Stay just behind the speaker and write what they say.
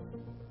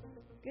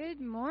Good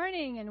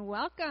morning and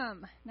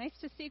welcome. Nice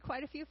to see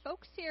quite a few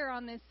folks here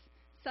on this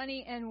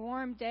sunny and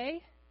warm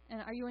day.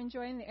 And are you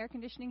enjoying the air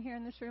conditioning here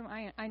in this room?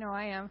 I know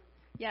I am.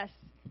 Yes,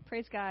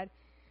 praise God.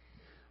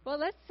 Well,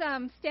 let's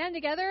stand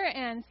together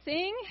and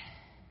sing,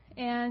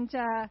 and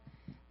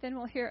then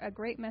we'll hear a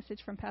great message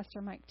from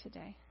Pastor Mike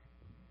today.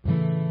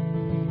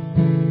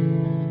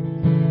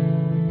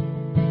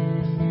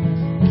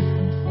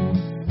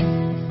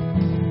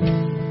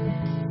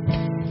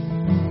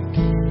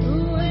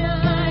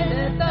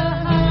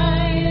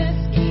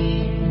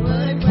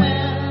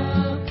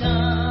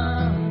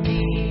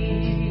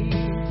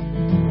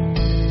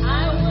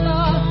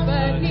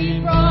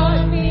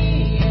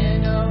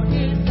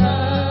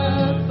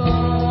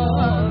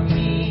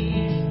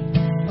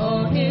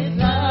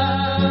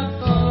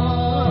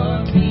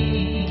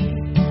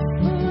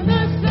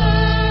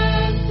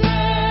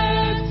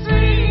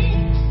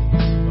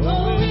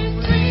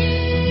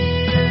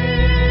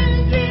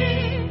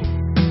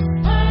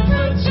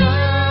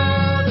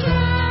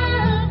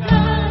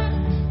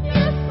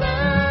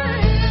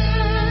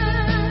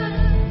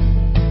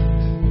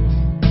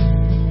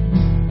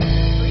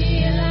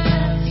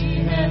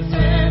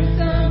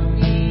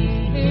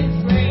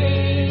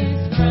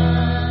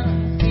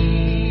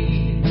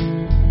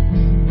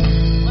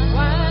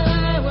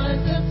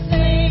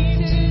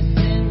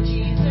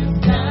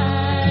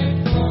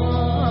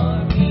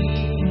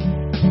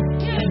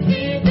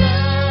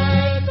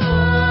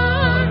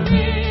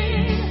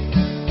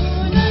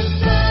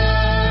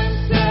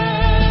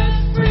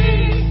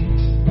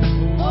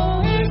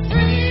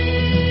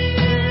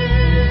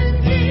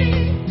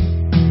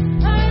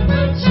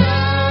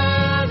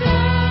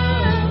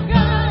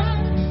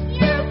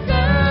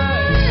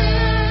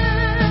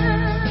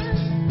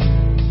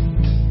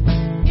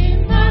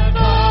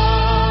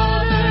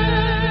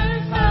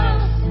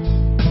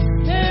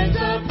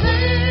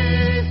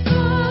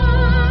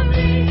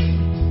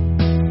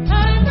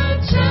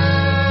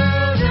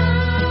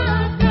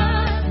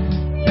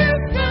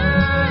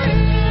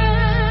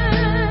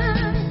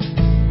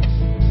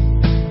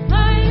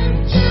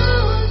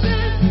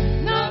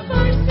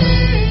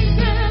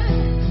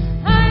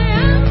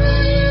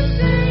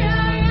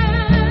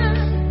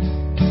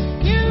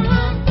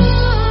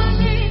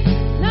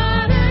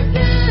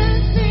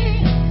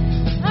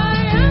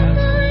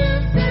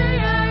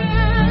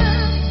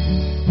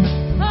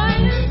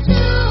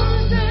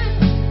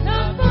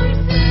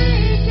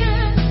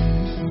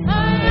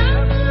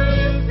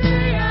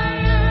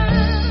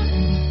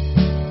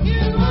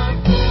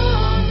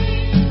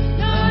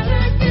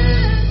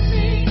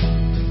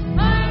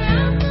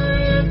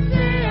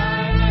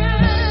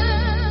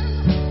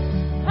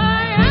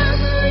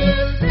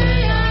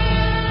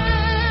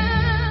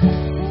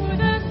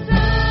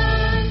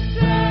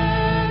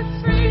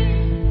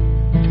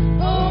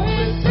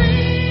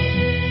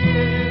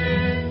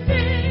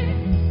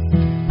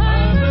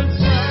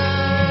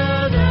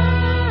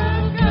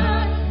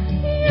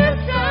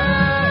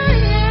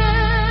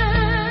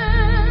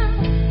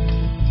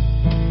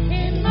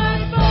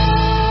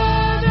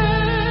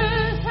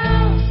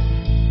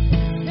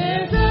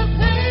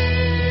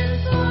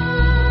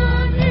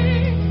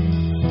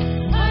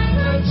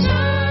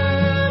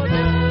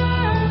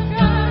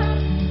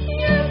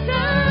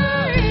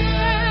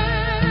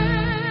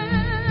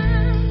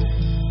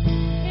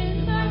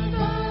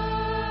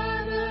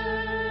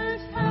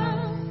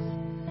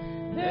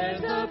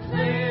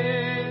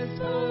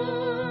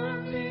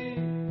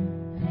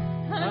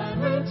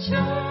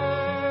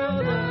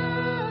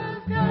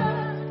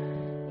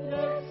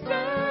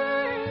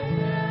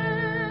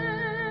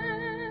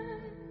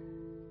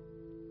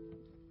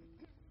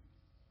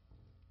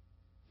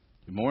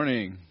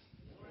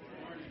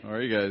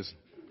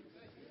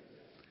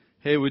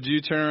 Hey, would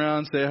you turn around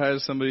and say hi to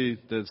somebody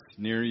that's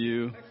near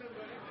you?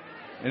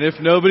 And if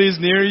nobody's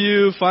near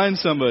you, find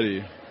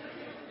somebody.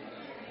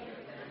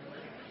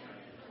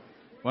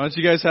 Why don't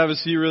you guys have a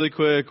seat really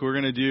quick? We're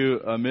going to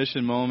do a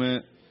mission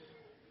moment.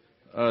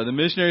 The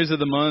missionaries of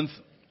the month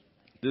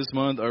this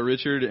month are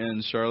Richard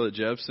and Charlotte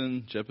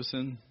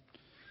Jeppesen.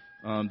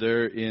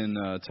 They're in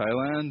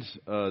Thailand.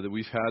 That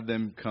we've had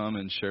them come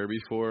and share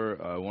before.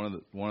 One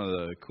of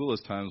the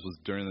coolest times was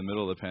during the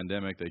middle of the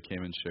pandemic. They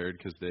came and shared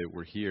because they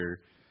were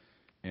here.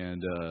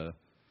 And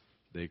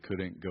they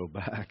couldn't go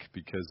back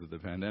because of the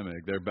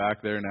pandemic. They're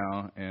back there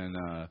now,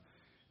 and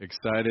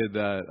excited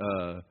that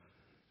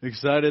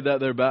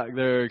they're back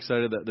there.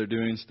 Excited that they're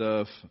doing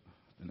stuff.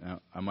 And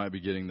I might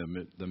be getting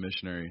the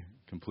missionary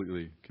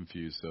completely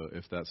confused. So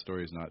if that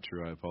story is not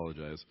true, I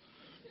apologize.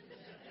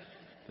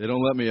 They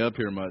don't let me up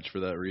here much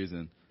for that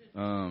reason.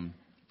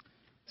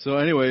 So,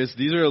 anyways,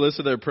 these are a list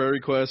of their prayer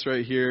requests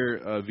right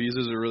here.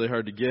 Visas are really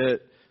hard to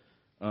get.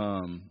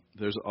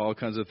 There's all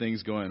kinds of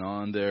things going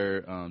on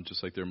there,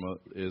 just like there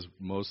is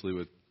mostly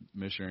with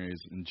missionaries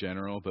in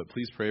general. But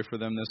please pray for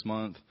them this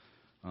month.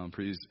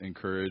 Please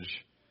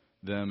encourage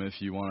them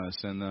if you want to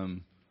send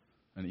them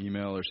an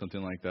email or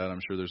something like that.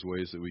 I'm sure there's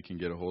ways that we can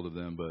get a hold of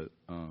them. But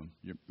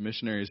your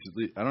missionaries,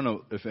 I don't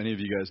know if any of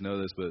you guys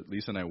know this, but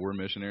Lisa and I were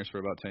missionaries for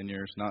about 10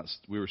 years.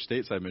 We were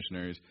stateside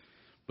missionaries,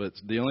 But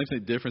the only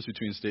difference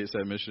between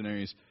stateside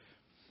missionaries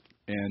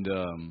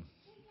and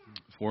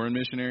foreign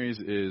missionaries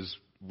is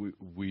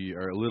we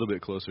are a little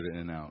bit closer to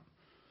In-N-Out.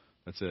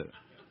 That's it.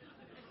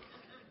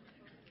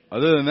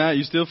 Other than that,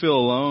 you still feel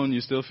alone.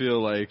 You still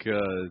feel like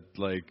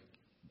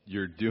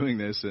you're doing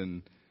this,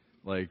 and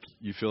like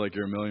you feel like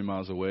you're a million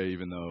miles away,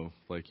 even though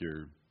like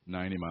you're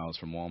 90 miles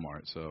from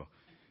Walmart. So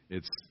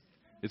it's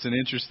an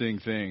interesting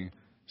thing.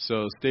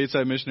 So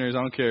stateside missionaries,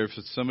 I don't care if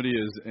somebody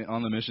is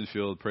on the mission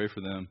field, pray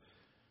for them.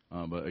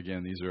 But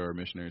again, these are our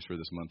missionaries for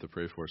this month to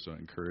pray for, so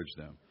encourage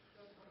them.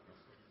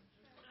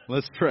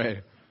 Let's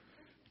pray.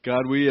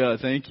 God, we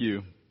thank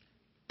you.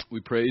 We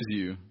praise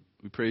you.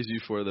 We praise you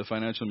for the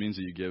financial means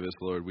that you give us,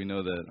 Lord. We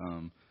know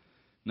that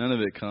none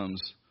of it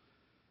comes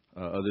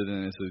other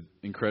than it's an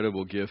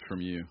incredible gift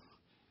from you.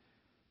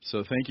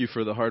 So thank you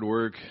for the hard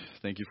work.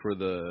 Thank you for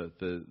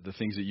the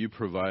things that you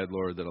provide,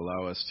 Lord, that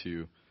allow us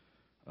to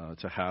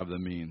have the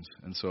means.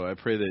 And so I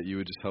pray that you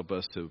would just help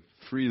us to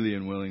freely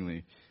and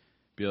willingly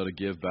be able to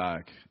give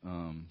back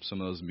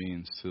some of those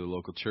means to the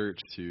local church,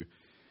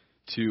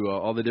 to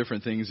all the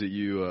different things that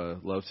you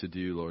love to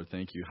do, Lord.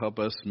 Thank you. Help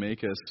us,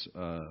 make us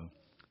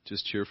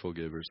just cheerful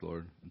givers,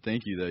 Lord. And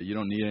thank you that you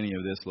don't need any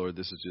of this, Lord.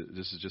 This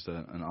is just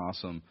an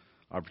awesome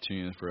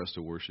opportunity for us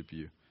to worship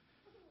you.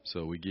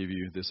 So we give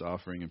you this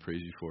offering and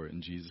praise you for it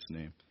in Jesus'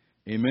 name.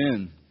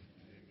 Amen.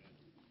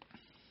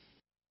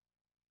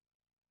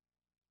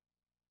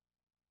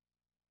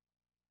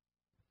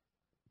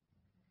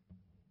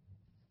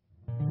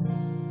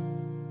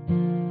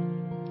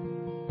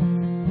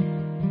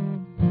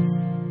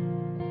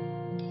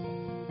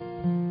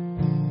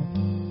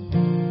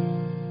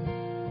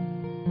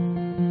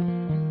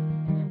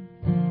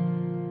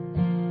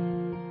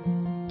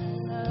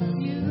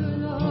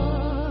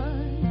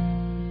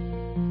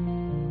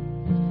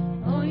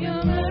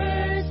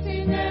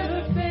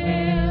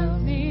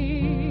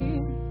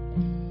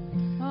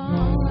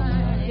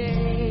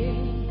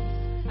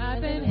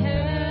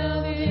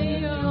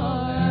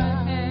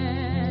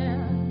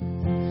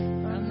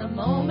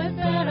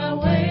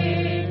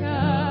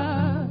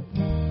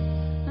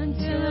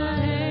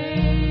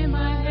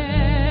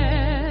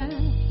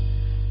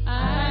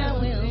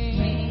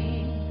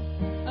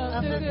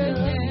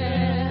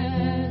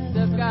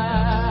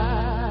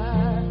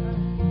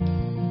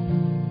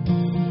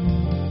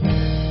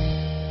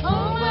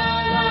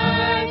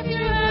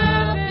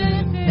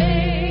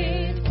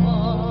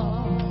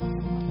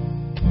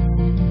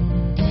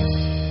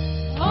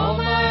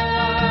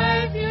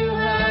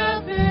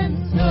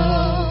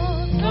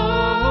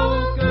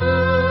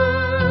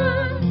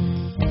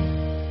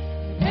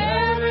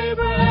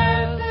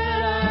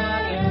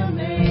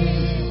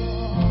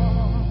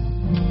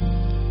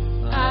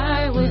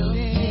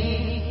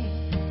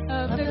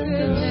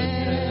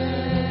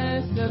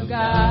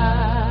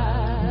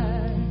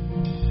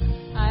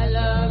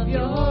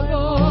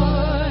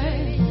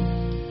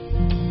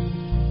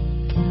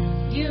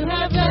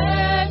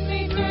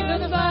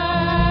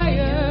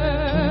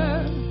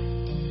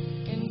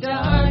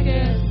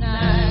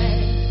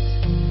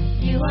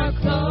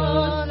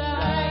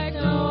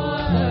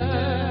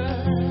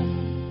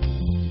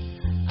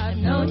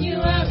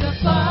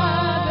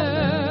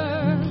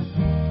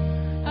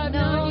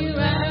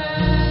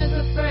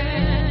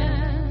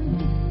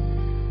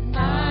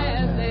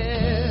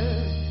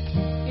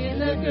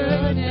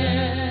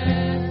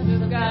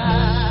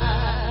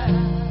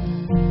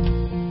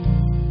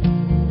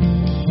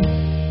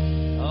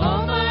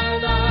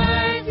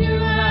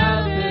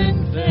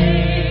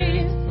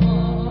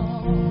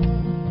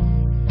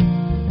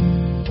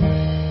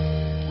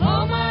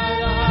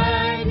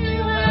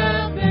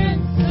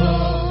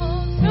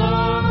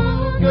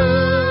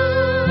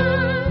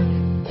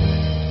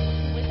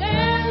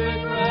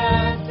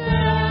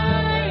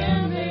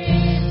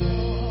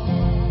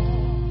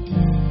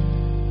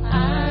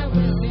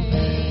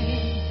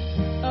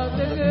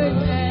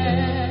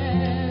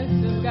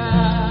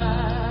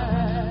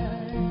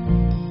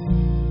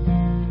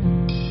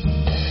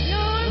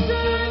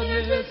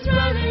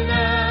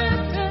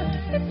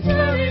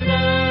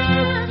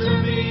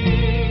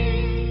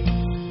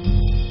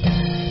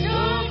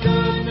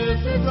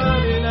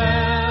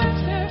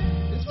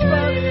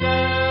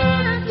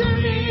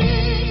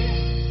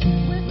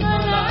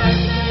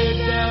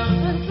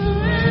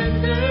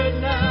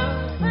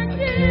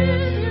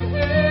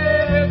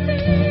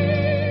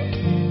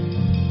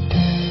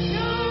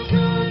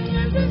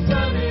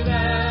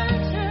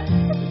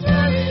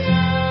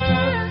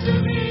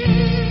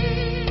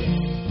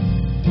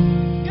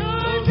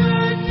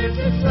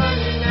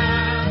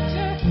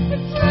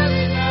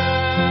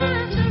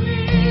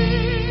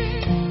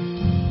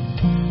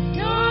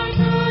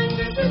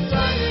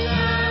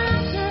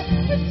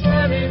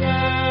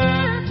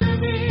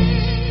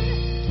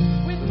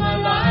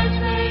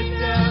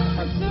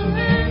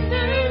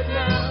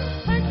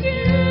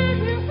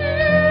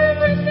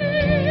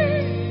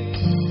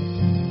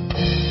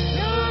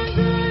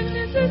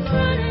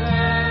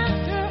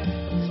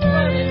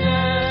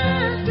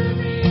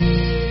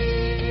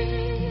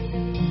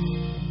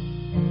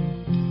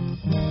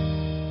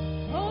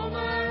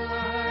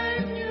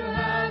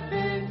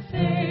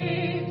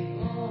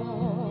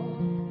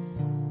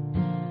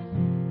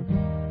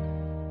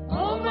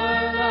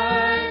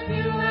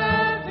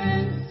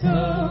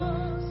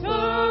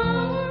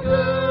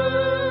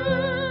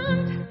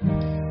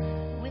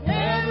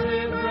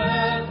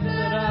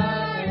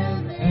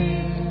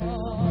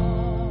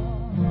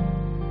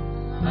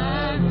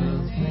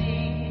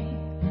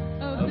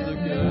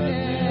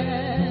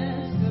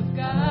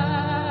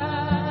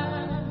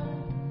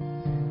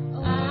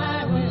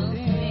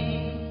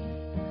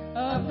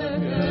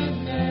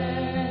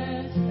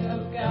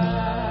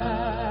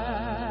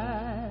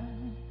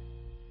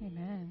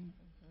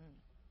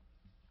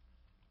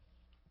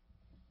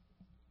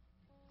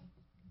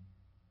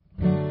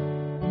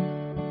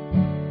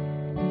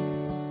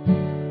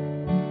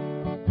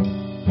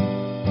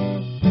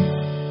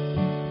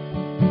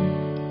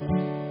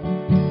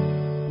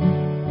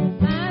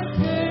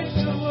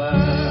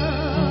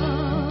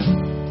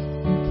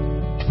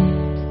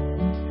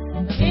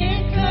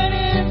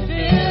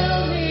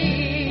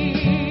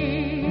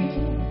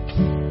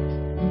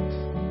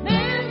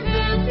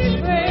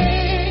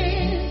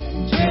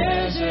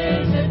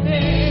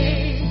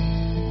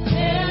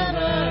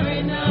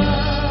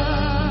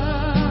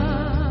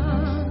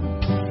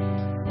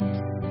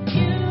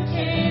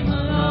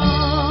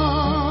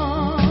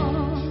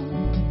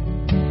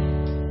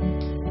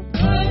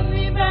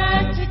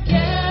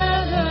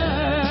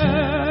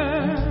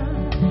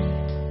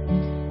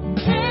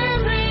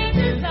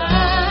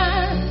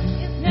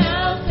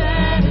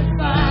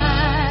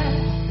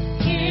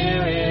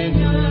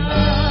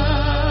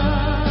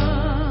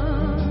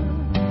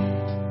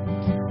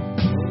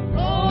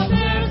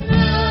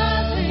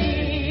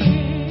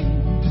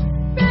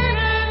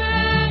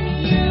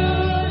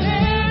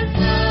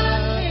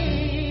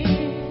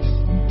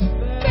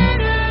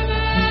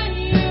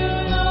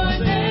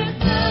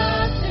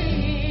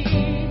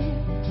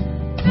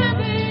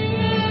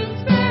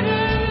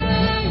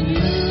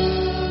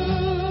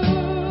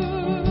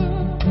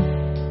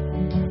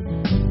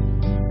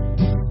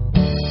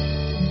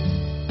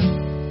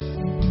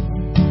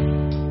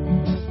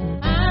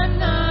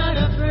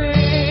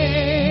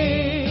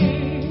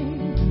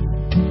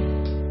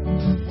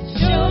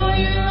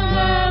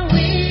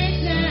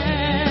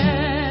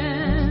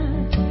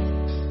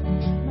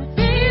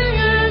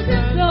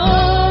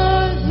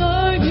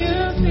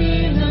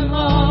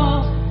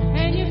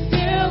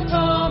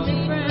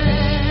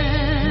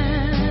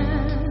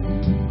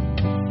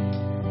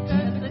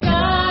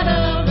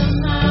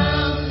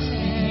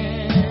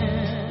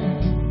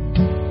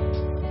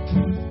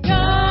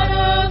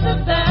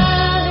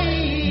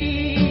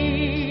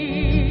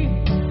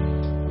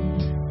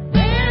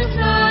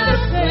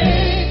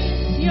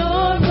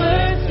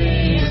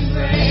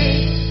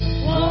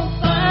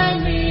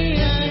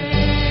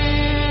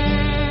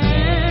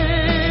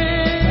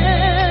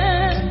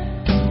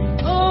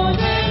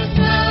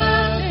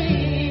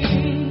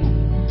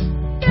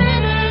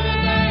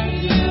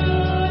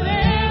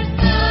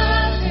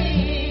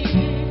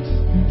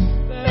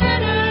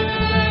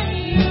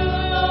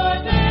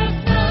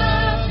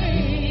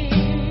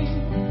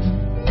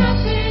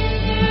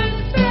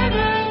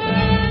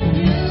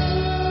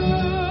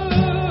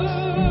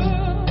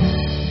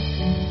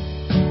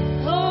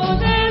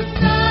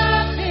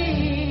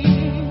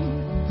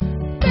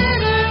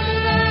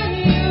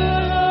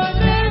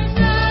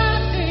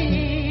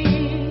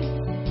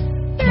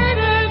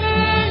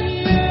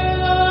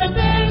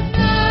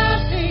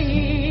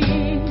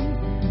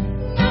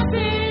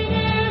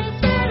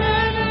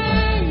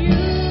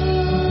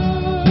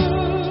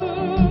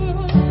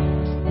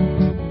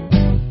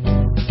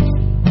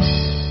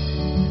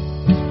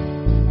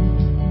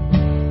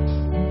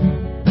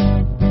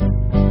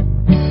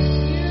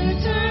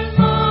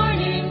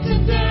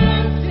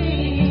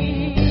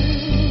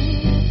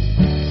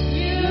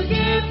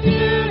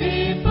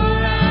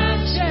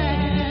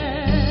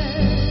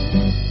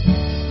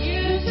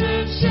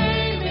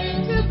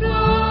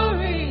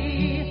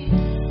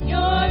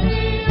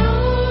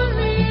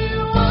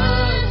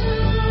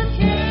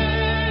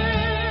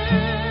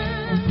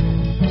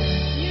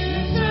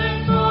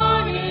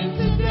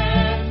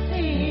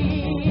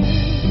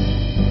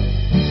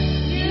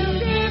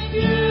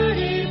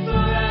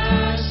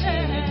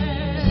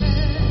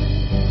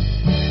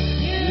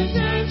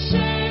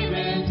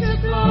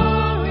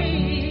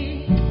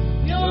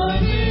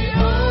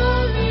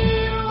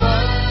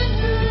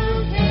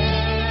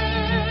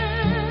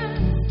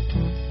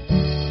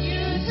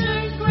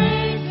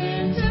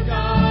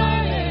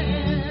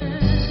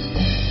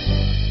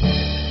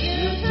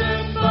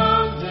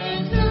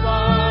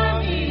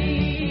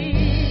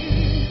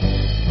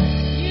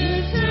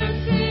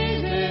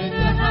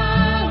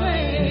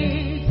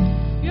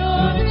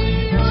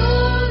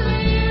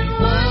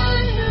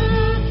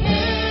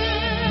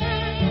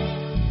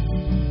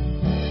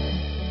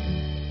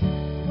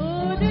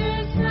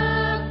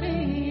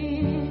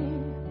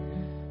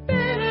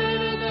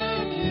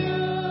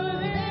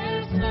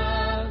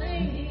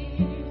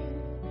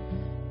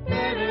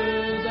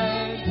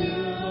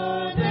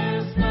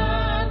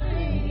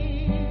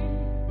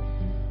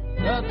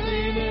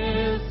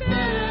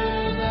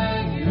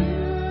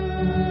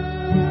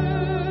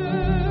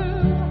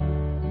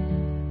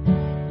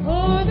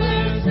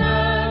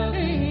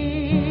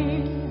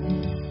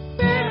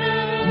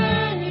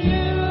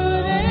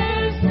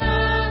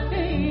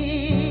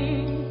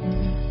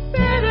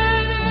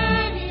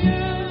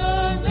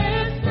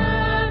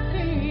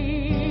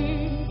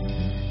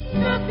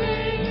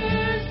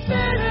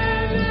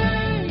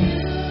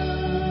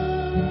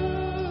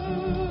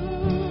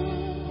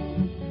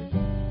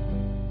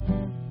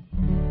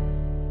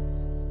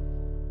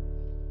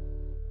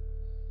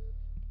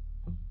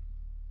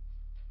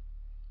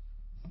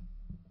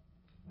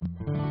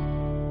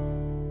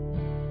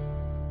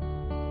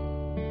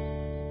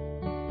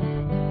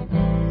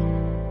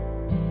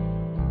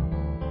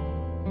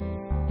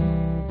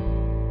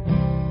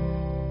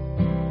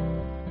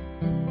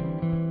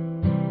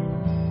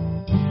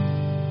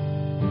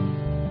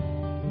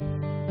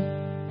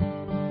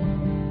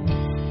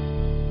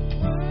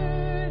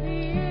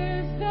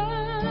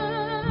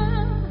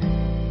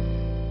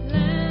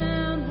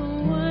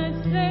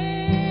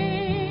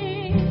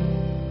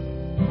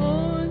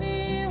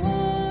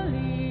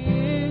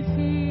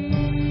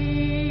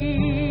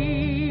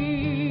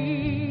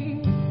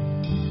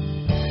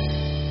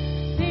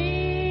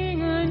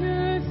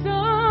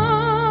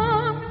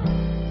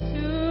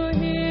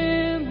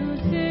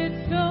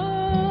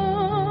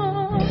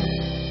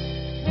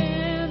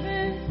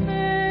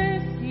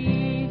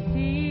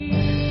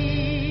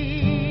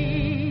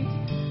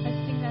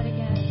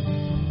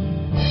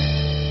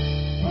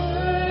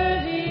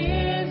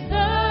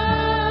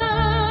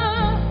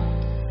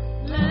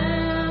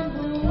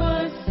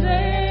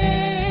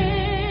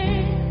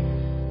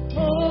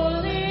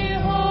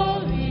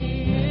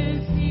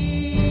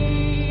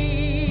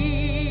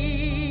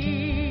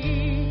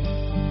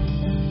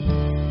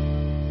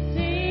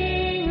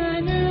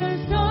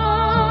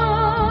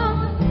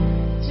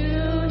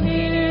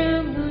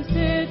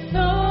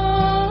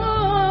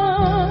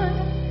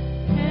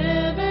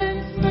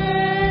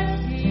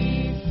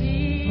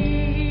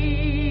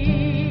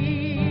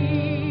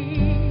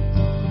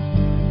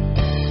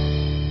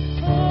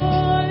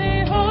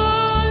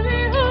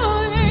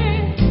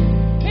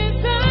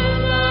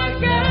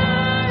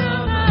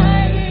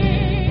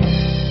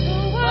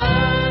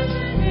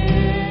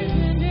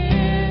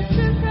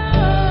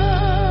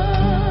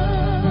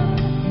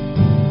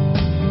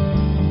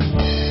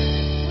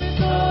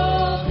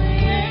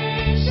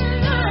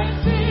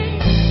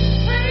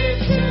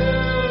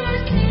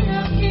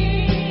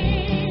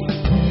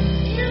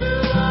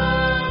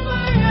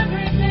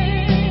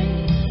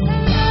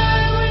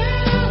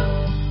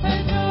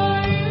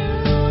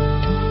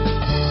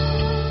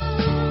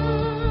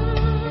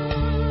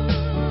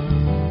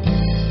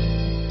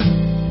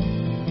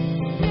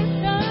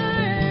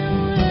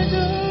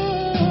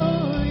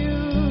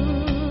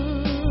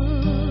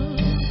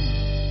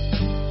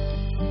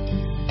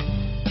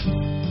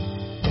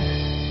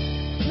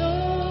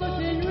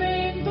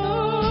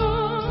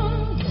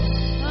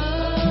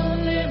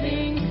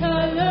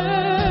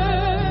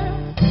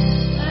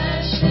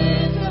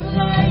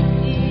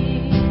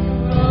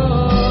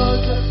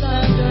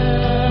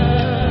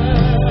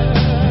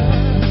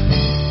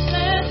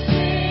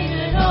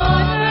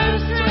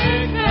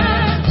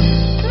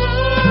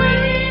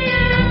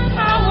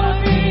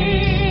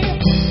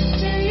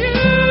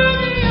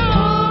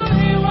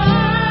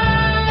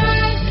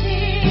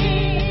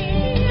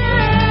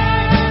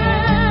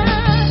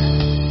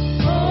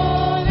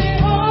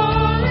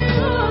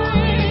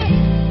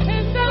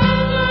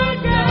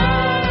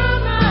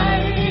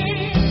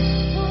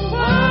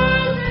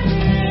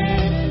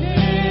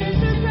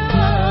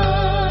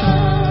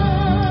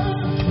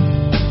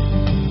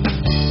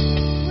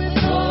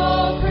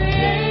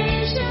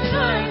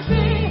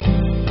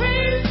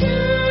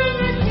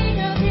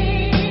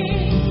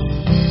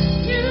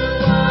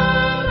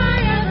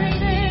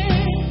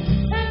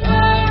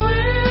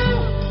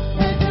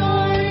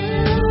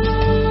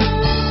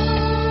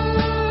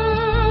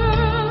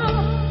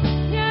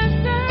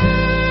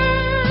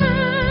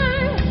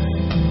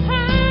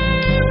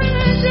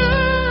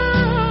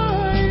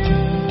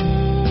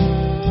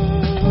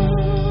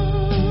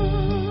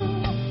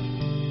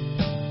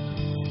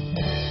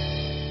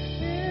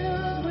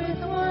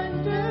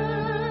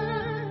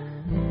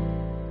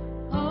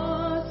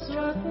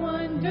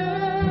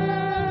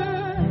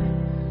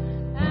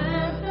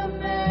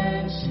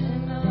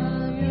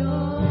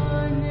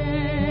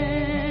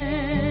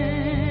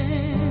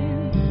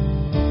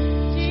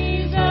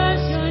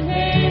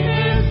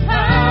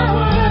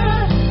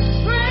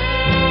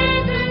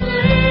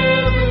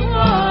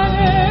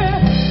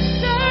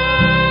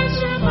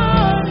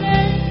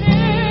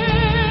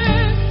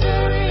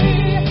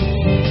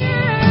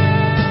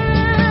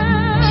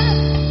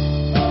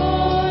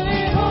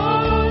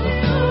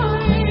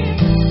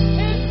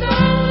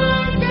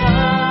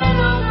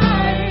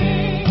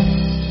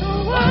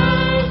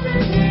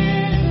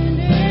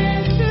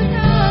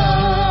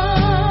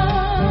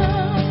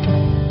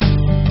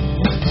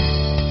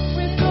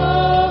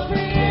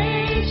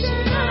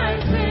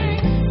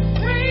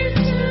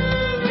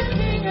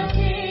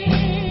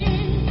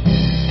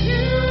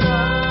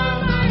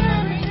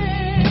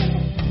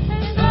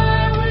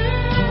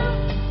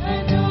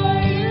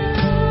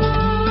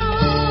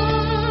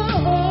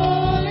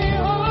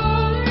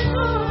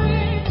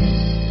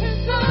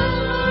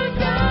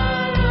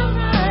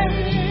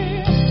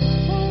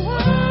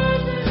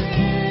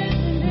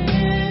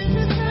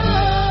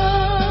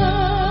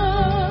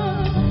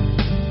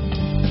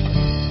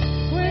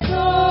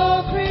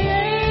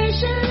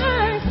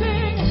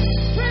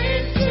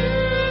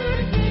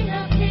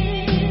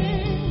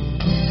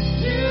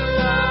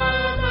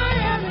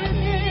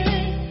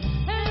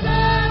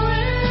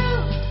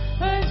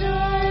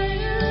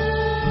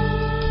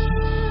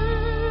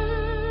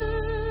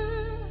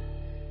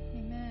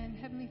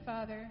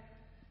 Father.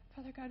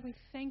 Father God, we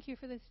thank you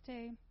for this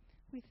day.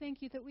 We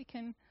thank you that we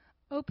can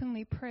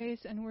openly praise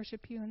and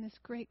worship you in this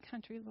great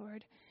country,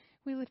 Lord.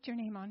 We lift your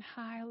name on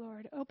high,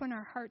 Lord. Open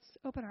our hearts,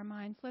 open our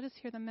minds. Let us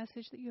hear the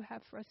message that you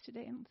have for us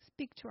today and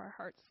speak to our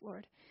hearts,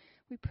 Lord.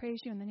 We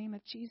praise you in the name of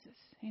Jesus.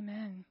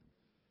 Amen.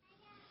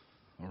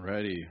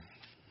 Alrighty.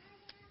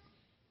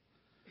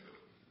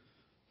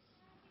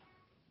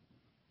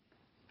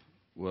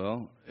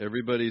 Well,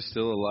 everybody's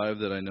still alive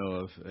that I know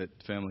of at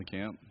family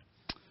camp.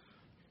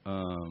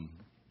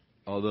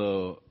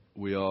 Although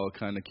we all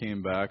kind of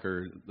came back,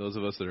 or those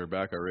of us that are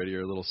back already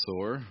are a little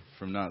sore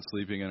from not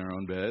sleeping in our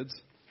own beds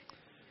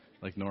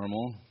like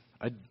normal.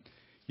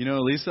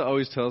 Lisa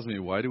always tells me,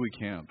 why do we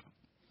camp?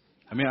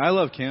 I mean, I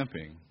love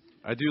camping.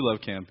 I do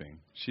love camping.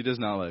 She does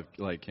not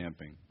like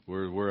camping.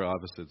 We're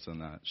opposites on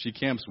that. She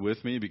camps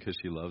with me because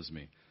she loves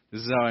me.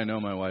 This is how I know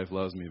my wife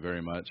loves me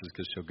very much, is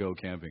because she'll go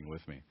camping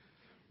with me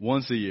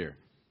once a year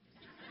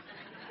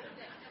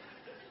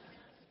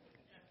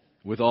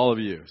with all of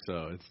you.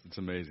 So it's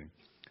amazing.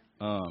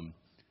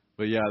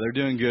 But yeah,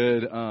 they're doing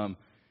good.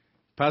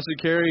 Pastor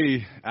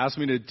Carey asked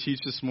me to teach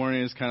this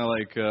morning. It's kind of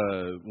like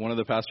one of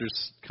the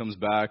pastors comes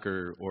back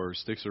or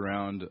sticks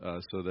around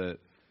so that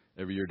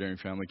every year during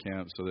family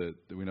camp, so that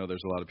we know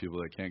there's a lot of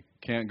people that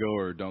can't go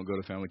or don't go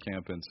to family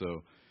camp, and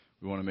so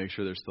we want to make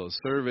sure there's still a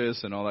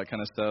service and all that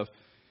kind of stuff.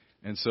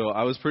 And so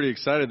I was pretty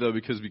excited though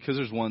because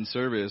there's one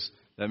service,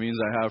 that means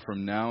I have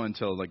from now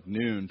until like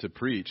noon to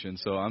preach, and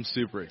so I'm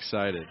super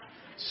excited.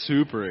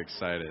 Super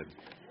excited.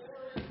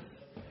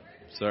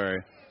 Sorry.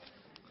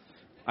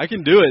 I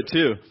can do it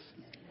too.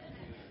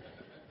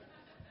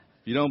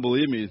 If you don't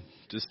believe me,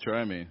 just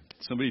try me.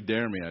 Somebody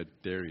dare me, I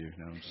dare you.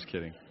 No, I'm just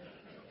kidding.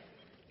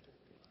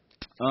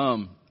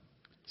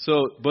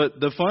 But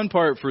the fun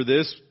part for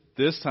this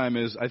time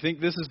is, I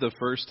think this is the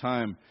first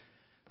time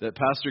that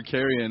Pastor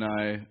Carey and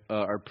I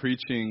are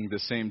preaching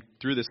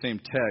through the same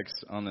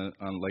text on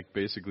like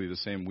basically the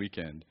same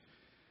weekend.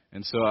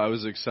 And so I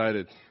was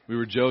excited. We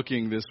were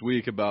joking this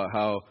week about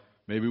how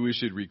maybe we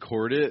should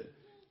record it,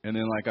 and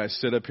then like I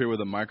sit up here with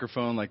a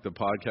microphone like the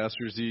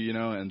podcasters do,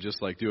 and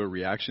just like do a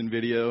reaction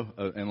video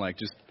and like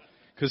just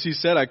because he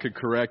said I could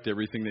correct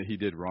everything that he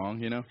did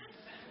wrong,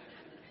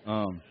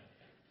 I'm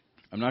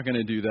not going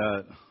to do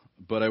that,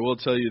 but I will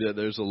tell you that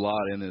there's a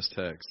lot in this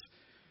text.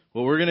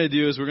 What we're going to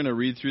do is we're going to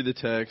read through the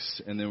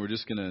text, and then we're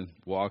just going to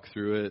walk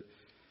through it.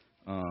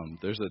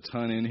 There's a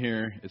ton in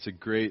here. It's a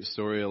great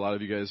story. A lot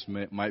of you guys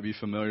might be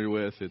familiar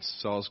with. It's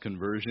Saul's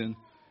conversion.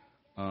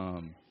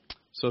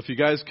 So if you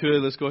guys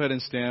could, let's go ahead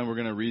and stand. We're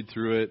going to read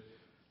through it.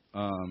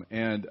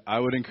 And I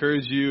would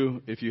encourage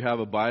you, if you have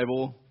a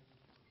Bible,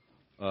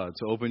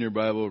 to open your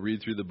Bible,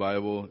 read through the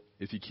Bible.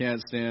 If you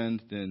can't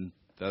stand, then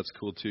that's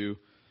cool too.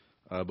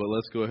 But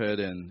let's go ahead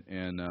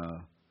and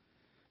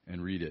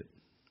read it.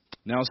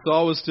 Now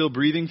Saul was still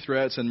breathing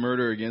threats and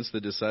murder against the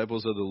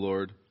disciples of the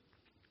Lord.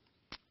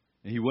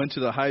 And he went to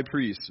the high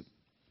priest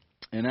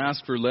and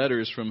asked for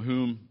letters from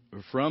him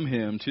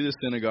to the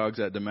synagogues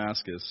at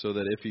Damascus, so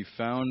that if he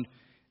found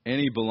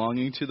any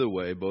belonging to the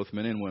way, both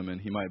men and women,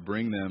 he might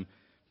bring them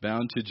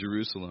bound to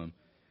Jerusalem.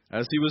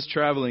 As he was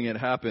traveling, it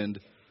happened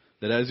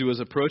that as he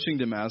was approaching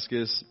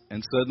Damascus,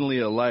 and suddenly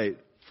a light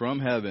from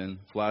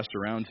heaven flashed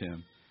around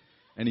him.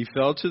 And he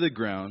fell to the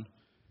ground,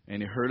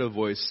 and he heard a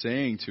voice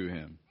saying to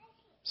him,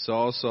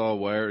 Saul, Saul,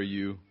 why are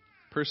you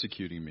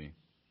persecuting me?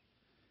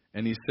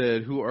 And he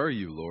said, Who are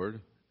you,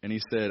 Lord? And he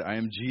said, I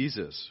am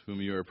Jesus,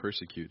 whom you are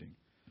persecuting.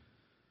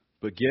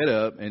 But get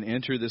up and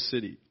enter the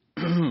city,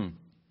 and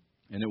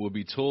it will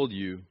be told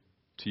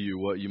to you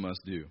what you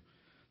must do.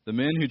 The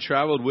men who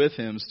traveled with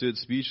him stood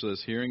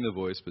speechless, hearing the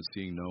voice, but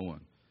seeing no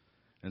one.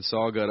 And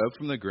Saul got up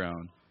from the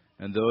ground,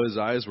 and though his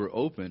eyes were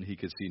open, he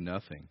could see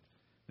nothing.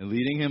 And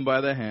leading him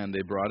by the hand,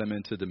 they brought him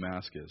into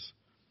Damascus.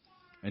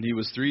 And he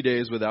was 3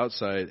 days without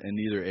sight, and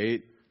neither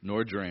ate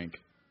nor drank.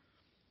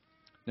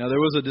 Now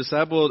there was a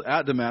disciple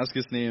at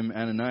Damascus named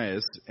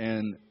Ananias,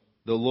 and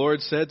the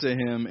Lord said to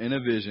him in a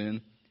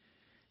vision,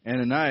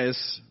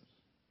 Ananias,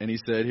 and he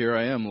said, Here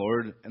I am,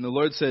 Lord. And the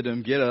Lord said to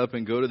him, Get up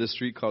and go to the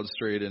street called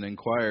Straight, and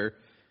inquire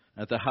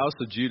at the house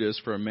of Judas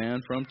for a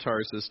man from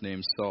Tarsus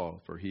named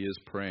Saul, for he is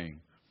praying.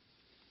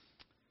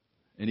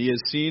 And he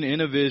has seen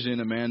in a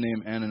vision a man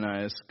named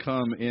Ananias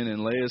come in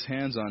and lay his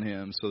hands on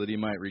him so that he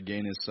might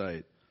regain his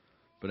sight.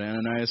 But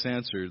Ananias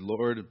answered,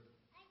 Lord,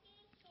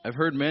 I've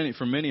heard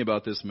from many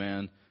about this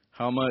man,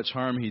 how much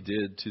harm he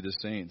did to the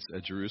saints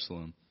at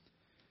Jerusalem.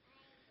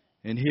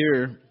 And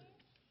here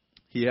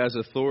he has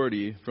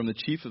authority from the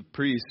chief of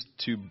priests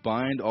to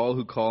bind all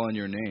who call on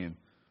your name.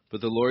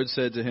 But the Lord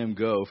said to him,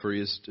 Go, for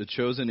he is a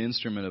chosen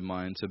instrument of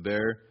mine to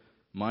bear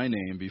my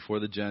name before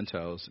the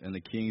Gentiles and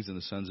the kings and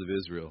the sons of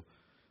Israel.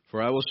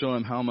 For I will show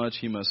him how much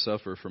he must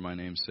suffer for my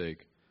name's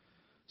sake.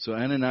 So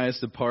Ananias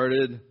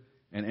departed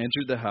and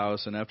entered the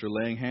house, and after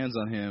laying hands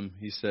on him,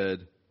 he said,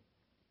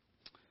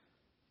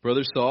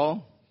 Brother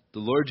Saul, the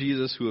Lord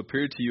Jesus, who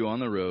appeared to you on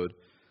the road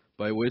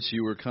by which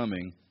you were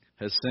coming,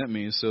 has sent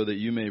me so that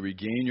you may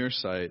regain your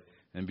sight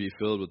and be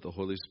filled with the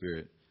Holy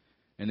Spirit.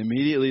 And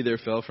immediately there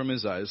fell from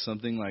his eyes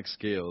something like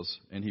scales,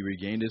 and he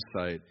regained his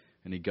sight,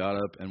 and he got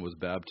up and was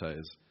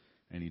baptized,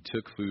 and he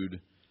took food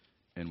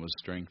and was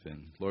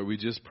strengthened. Lord, we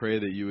just pray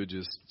that you would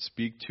just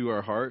speak to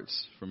our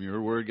hearts from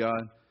your word,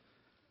 God.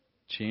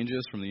 Change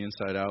us from the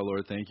inside out,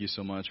 Lord. Thank you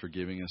so much for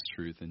giving us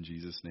truth. In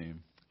Jesus'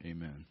 name,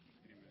 amen.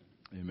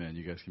 Amen.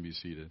 You guys can be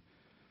seated.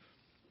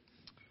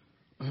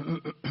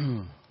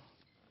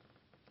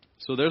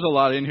 So there's a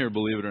lot in here,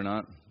 believe it or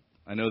not.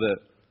 I know that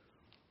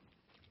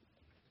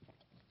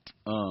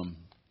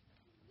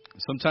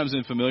sometimes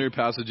in familiar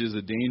passages,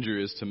 the danger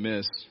is to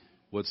miss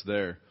what's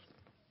there.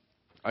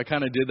 I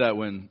kind of did that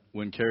when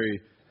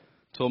Carrie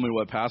told me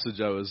what passage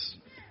I was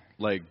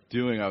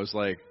doing. I was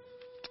like,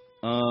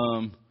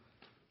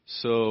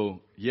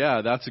 so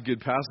yeah, that's a good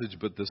passage,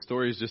 but the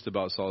story is just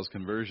about Saul's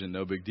conversion.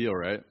 No big deal,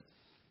 right?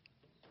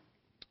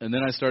 And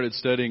then I started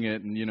studying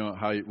it, and you know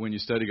how when you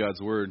study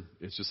God's word,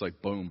 it's just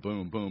like boom,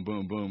 boom, boom,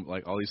 boom, boom,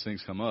 like all these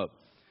things come up.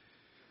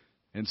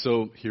 And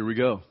so here we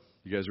go.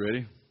 You guys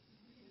ready?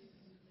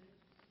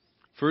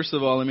 First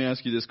of all, let me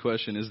ask you this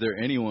question. Is there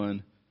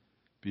anyone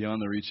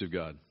beyond the reach of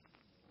God?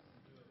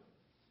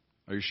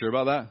 Are you sure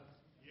about that?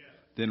 Yes.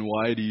 Then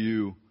why do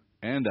you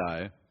and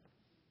I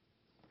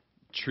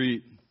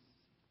treat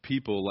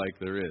people like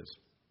there is?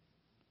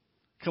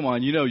 Come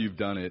on, you know you've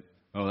done it.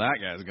 Oh, that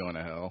guy's going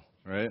to hell,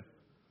 right?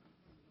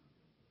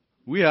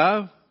 We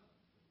have.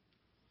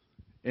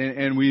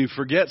 And we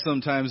forget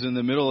sometimes in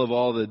the middle of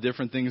all the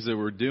different things that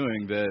we're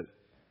doing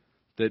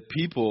that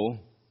people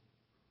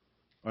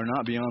are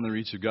not beyond the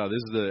reach of God.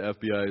 This is the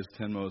FBI's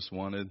 10 most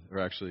wanted, or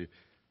actually,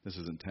 this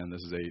isn't 10,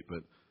 this is 8, but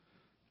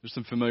there's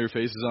some familiar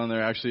faces on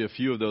there. Actually, a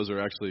few of those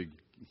are actually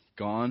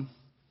gone,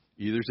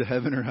 either to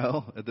heaven or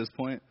hell at this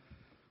point.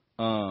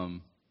 Go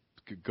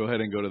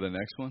ahead and go to the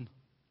next one.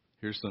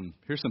 Here's some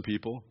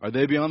people. Are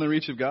they beyond the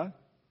reach of God?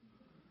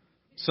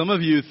 Some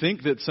of you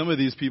think that some of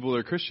these people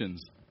are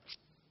Christians.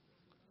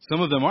 Some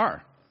of them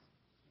are.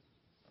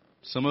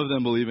 Some of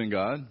them believe in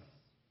God.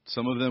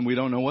 Some of them, we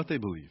don't know what they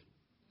believe.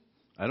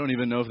 I don't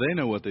even know if they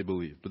know what they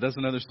believe, but that's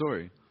another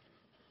story.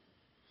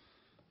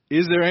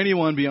 Is there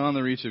anyone beyond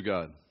the reach of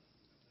God?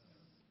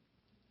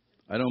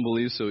 I don't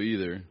believe so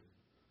either.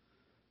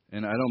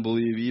 And I don't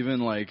believe even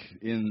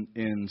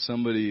in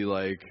somebody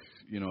like,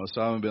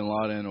 Osama bin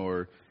Laden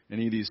or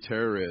any of these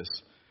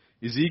terrorists.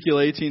 Ezekiel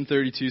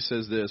 18:32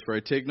 says this, "For I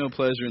take no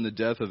pleasure in the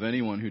death of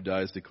anyone who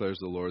dies, declares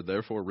the Lord.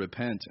 Therefore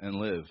repent and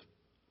live."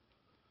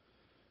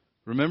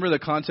 Remember the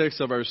context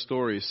of our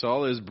story.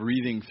 Saul is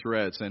breathing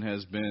threats and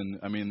has been,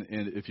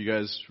 and if you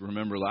guys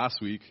remember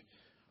last week,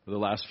 or the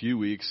last few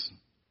weeks,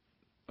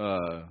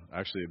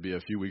 actually it'd be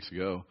a few weeks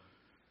ago,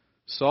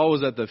 Saul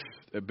was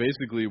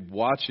basically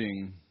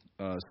watching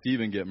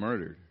Stephen get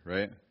murdered,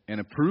 right? And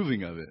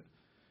approving of it.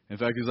 In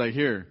fact, he's like,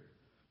 "Here,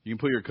 you can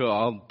put your coat.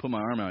 I'll put my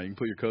arm out. You can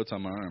put your coats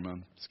on my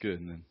arm. It's good."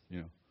 And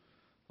then,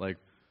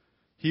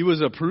 he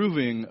was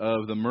approving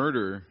of the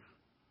murder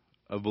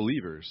of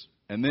believers.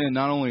 And then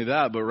not only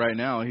that, but right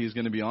now he's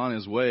going to be on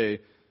his way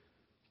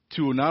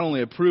to not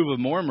only approve of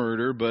more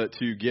murder, but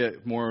to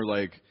get more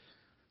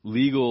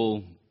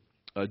legal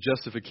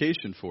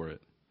justification for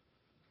it.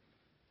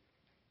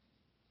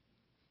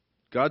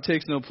 God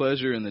takes no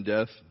pleasure in the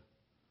death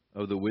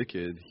of the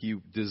wicked. He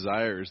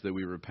desires that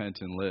we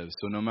repent and live.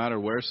 So no matter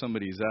where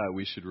somebody's at,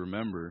 we should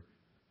remember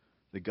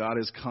that God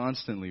is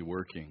constantly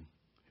working.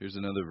 Here's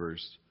another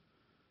verse.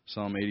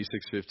 Psalm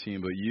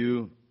 86:15. "But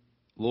you,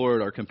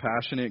 Lord, are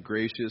compassionate,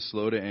 gracious,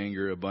 slow to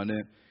anger,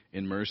 abundant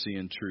in mercy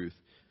and truth."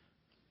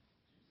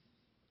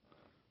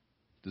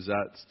 Does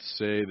that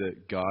say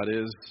that God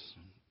is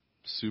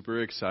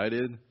super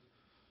excited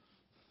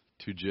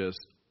to just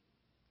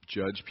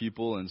judge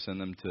people and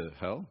send them to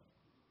hell?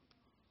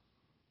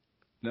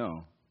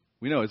 No.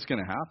 We know it's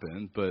going to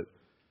happen, but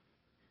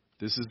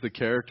this is the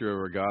character of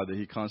our God that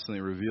he constantly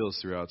reveals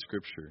throughout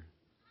Scripture.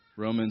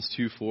 Romans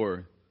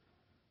 2:4.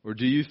 "Or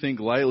do you think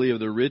lightly of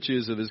the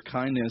riches of his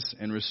kindness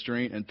and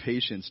restraint and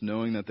patience,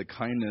 knowing that the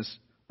kindness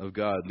of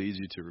God leads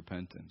you to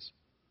repentance?"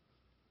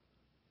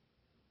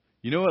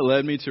 You know what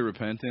led me to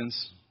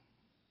repentance?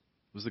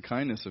 It was the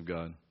kindness of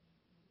God.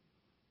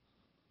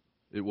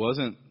 It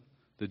wasn't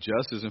the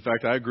justice. In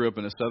fact, I grew up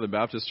in a Southern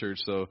Baptist church,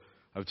 so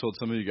I've told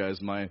some of you guys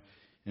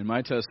in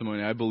my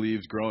testimony, I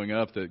believed growing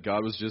up that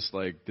God was just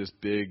like this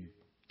big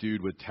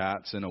dude with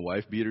tats and a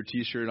wife beater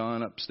t-shirt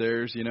on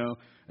upstairs, and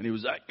he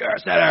was like, "You're a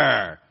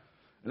sinner,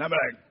 and I'm going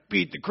to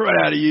beat the crud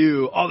out of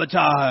you all the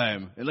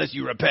time unless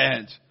you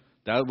repent."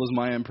 That was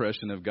my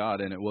impression of God,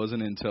 and it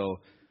wasn't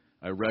until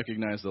I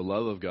recognized the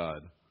love of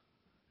God,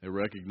 I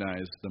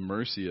recognized the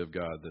mercy of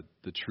God,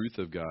 the truth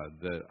of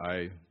God, that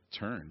I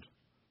turned,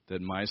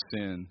 that my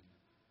sin,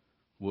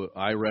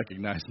 I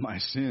recognized my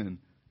sin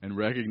and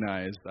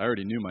recognized, I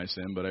already knew my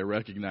sin, but I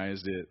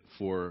recognized it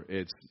for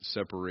its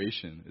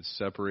separation, its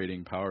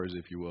separating powers,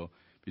 if you will,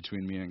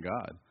 between me and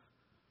God.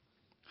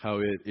 How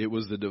it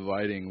was the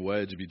dividing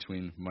wedge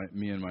between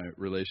me and my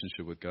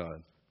relationship with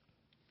God.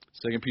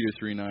 2 Peter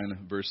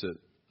 3:9, verse that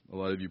a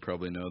lot of you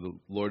probably know. "The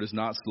Lord is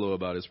not slow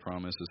about his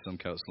promise, as some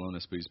count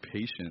slowness, but he's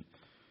patient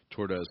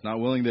toward us, not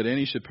willing that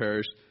any should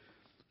perish,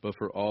 but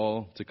for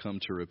all to come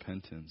to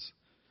repentance.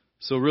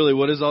 So really,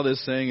 what is all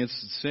this saying?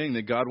 It's saying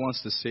that God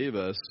wants to save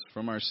us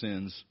from our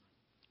sins.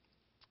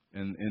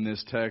 And in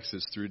this text,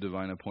 it's through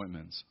divine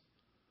appointments.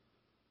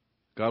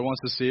 God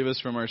wants to save us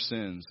from our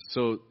sins.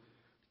 So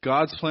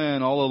God's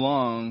plan all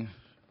along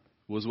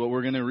was what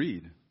we're going to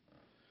read.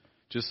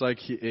 Just like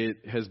it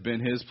has been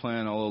His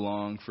plan all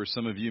along for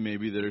some of you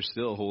maybe that are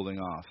still holding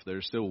off. That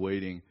are still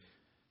waiting,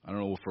 I don't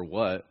know for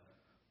what,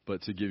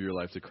 but to give your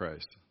life to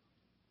Christ.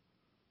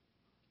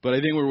 But I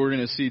think what we're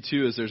going to see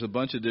too is there's a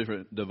bunch of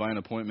different divine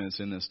appointments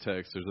in this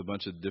text. There's a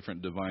bunch of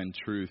different divine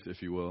truth,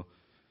 if you will,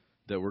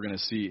 that we're going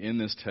to see in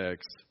this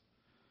text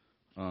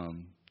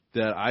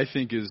that I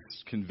think is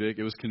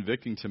it was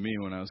convicting to me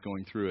when I was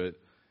going through it.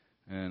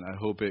 And I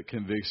hope it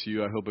convicts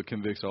you. I hope it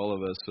convicts all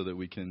of us so that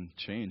we can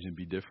change and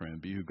be different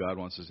and be who God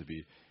wants us to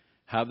be.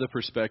 Have the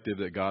perspective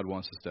that God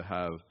wants us to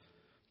have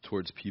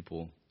towards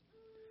people.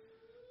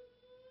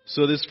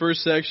 So this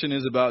first section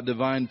is about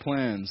divine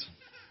plans.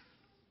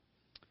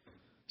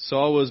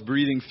 Saul was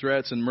breathing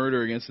threats and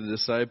murder against the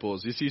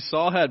disciples. You see,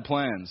 Saul had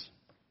plans.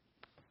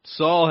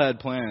 Saul had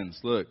plans.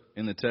 Look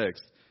in the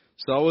text.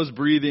 Saul was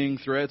breathing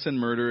threats and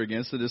murder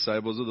against the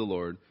disciples of the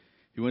Lord.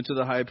 He went to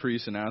the high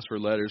priest and asked for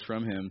letters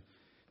from him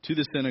to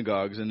the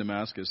synagogues in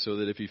Damascus, so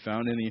that if he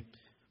found any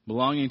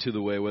belonging to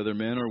the way, whether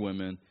men or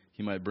women,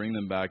 he might bring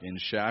them back in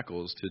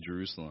shackles to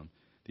Jerusalem.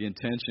 The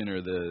intention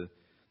or the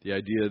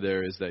idea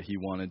there is that he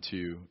wanted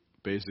to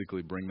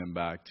basically bring them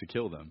back to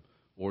kill them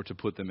or to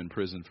put them in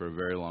prison for a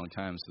very long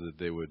time so that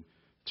they would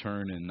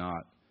turn and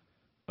not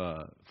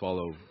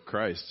follow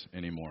Christ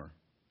anymore.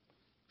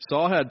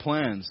 Saul had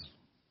plans.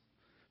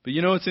 But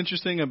you know what's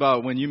interesting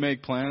about when you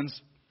make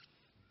plans?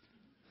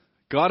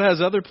 God has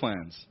other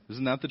plans.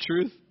 Isn't that the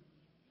truth?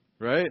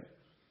 Right?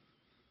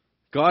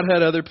 God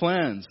had other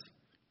plans.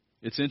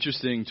 It's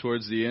interesting,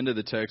 towards the end of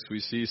the text, we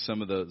see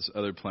some of those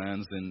other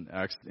plans in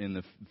Acts, in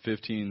the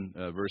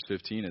verse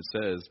 15, it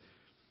says,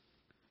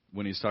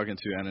 when he's talking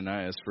to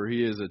Ananias, "For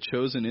he is a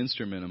chosen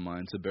instrument of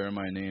mine to bear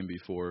my name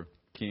before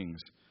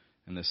kings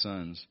and the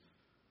sons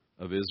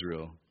of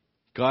Israel."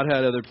 God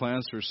had other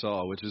plans for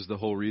Saul, which is the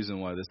whole reason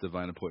why this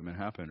divine appointment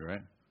happened,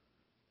 right?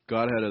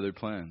 God had other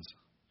plans.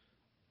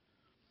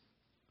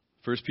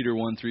 1 Peter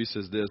 1:3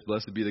 says this,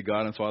 "Blessed be the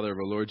God and Father of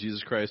our Lord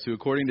Jesus Christ, who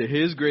according to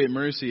His great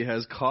mercy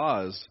has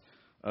caused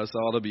us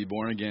all to be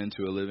born again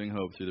to a living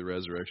hope through the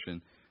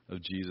resurrection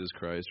of Jesus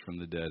Christ from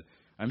the dead."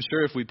 I'm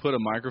sure if we put a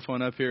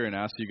microphone up here and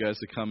asked you guys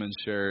to come and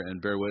share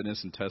and bear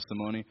witness and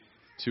testimony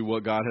to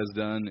what God has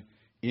done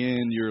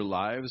in your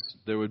lives,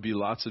 there would be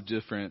lots of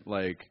different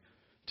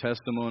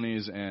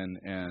testimonies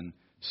and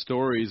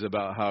stories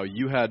about how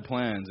you had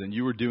plans and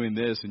you were doing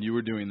this and you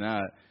were doing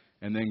that,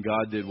 and then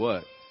God did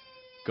what?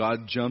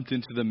 God jumped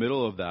into the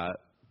middle of that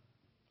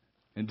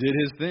and did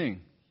His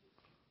thing.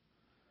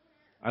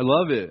 I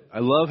love it. I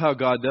love how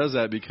God does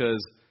that, because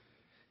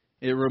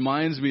it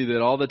reminds me that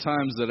all the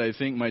times that I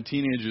think my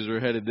teenagers are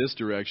headed this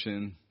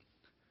direction,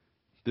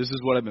 this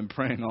is what I've been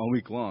praying all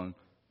week long.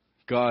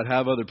 God,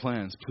 have other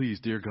plans. Please,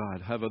 dear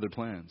God, have other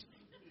plans.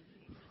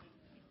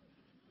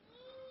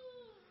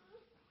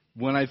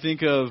 When I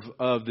think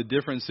of the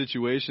different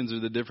situations or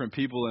the different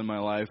people in my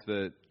life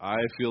that I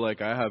feel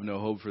like I have no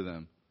hope for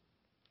them,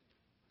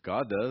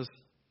 God does.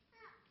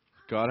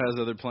 God has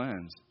other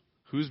plans.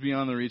 Who's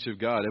beyond the reach of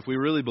God? If we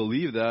really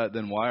believe that,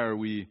 then why are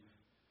we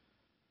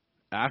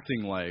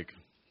acting like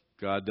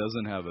God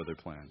doesn't have other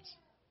plans?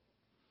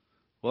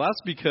 Well,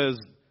 that's because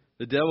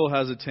the devil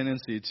has a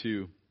tendency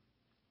to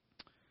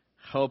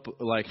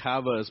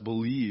have us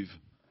believe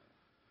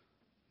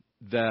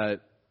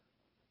that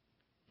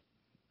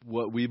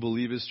what we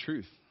believe is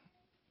truth.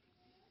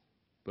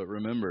 But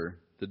remember,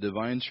 the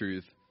divine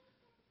truth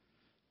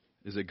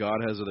is that God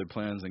has other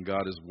plans and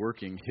God is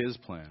working His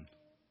plan.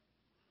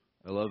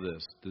 I love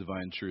this,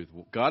 divine truth.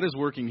 God is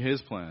working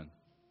His plan.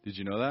 Did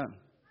you know that?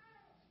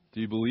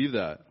 Do you believe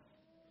that?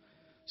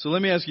 So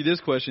let me ask you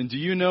this question. Do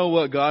you know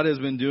what God has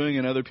been doing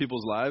in other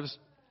people's lives?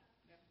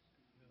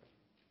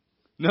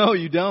 No,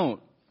 you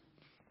don't.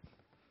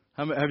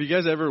 Have you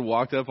guys ever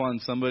walked up on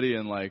somebody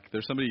and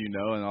there's somebody you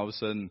know and all of a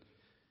sudden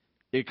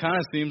it kind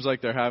of seems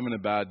like they're having a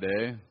bad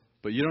day,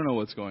 but you don't know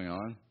what's going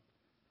on?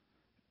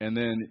 And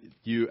then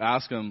you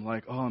ask them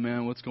 "Oh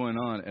man, what's going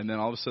on?" And then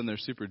all of a sudden they're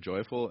super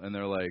joyful and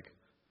they're like,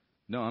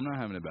 "No, I'm not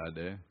having a bad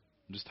day.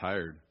 I'm just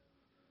tired."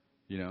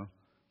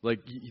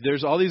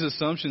 There's all these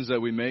assumptions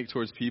that we make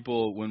towards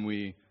people when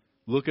we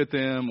look at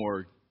them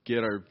or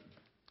get our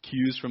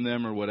cues from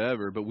them or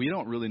whatever, but we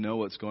don't really know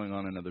what's going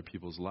on in other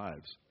people's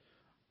lives.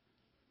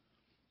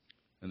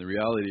 And the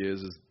reality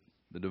is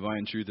the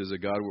divine truth is that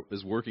God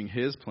is working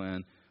His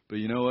plan, but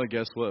you know what?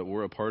 Guess what?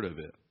 We're a part of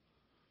it.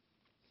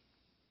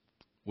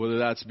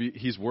 Whether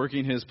He's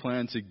working His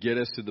plan to get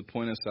us to the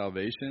point of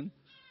salvation,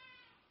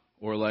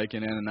 or like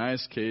in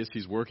Ananias' case,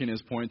 He's working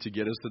His point to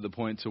get us to the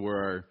point to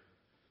where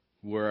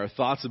our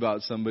thoughts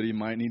about somebody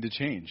might need to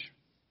change.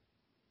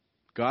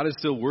 God is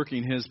still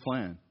working His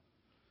plan.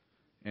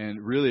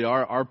 And really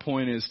our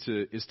point is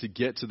to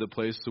get to the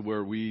place to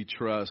where we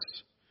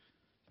trust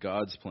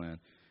God's plan.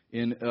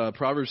 In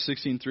Proverbs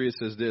 16:3, it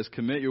says this: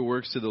 commit your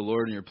works to the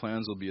Lord and your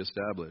plans will be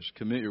established.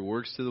 Commit your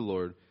works to the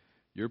Lord,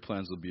 your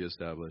plans will be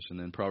established. And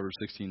then Proverbs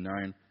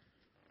 16:9,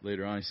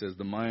 later on, he says,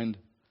 the mind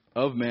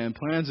of man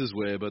plans his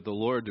way, but the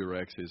Lord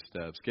directs his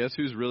steps. Guess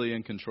who's really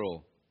in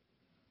control?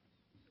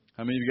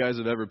 How many of you guys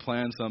have ever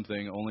planned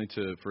something only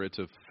for it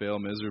to fail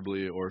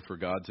miserably or for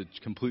God to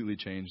completely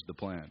change the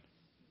plan?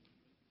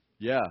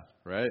 Yeah,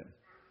 right?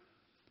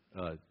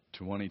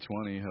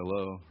 2020,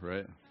 hello,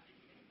 right?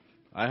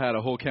 I had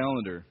a whole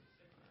calendar.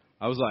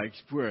 I was like,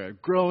 we're a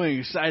growing,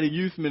 exciting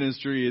youth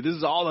ministry. This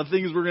is all the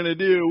things we're going to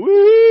do.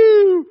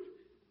 Woo!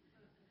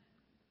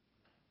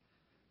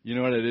 You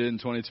know what I did in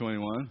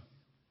 2021?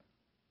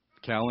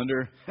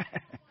 Calendar?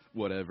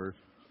 Whatever.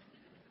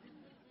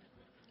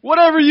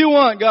 Whatever you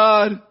want,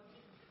 God.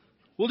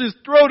 We'll just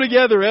throw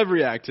together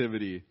every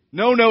activity.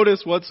 No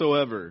notice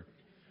whatsoever.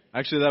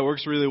 Actually, that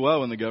works really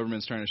well when the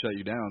government's trying to shut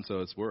you down, so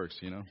it works,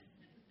 you know.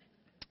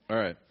 All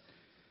right.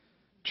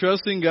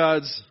 Trusting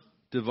God's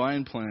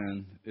divine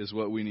plan is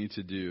what we need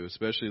to do,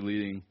 especially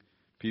leading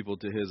people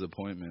to His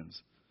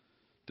appointments.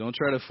 Don't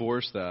try to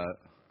force that.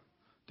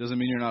 Doesn't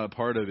mean you're not a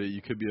part of it.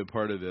 You could be a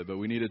part of it, but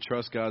we need to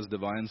trust God's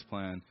divine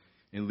plan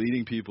in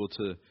leading people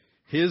to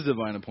His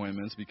divine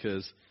appointments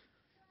because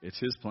it's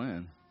His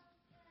plan.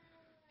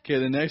 Okay,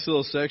 the next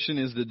little section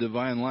is the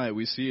divine light.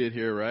 We see it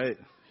here, right?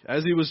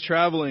 As he was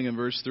traveling in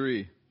verse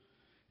 3,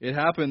 it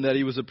happened that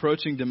he was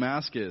approaching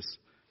Damascus,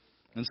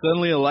 and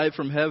suddenly a light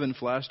from heaven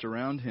flashed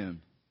around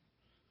him.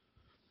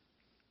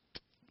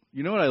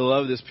 You know what I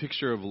love? This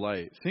picture of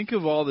light. Think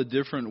of all the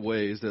different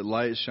ways that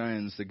light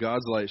shines, that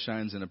God's light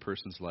shines in a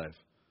person's life.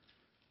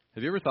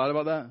 Have you ever thought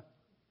about that?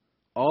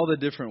 All the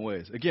different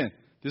ways. Again,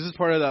 this is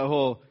part of that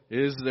whole,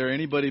 is there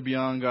anybody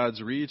beyond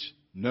God's reach?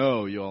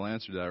 No, you all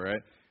answered that,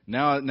 right?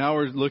 Now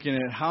we're looking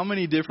at how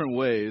many different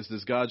ways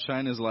does God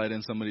shine His light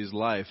in somebody's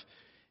life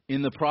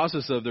in the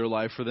process of their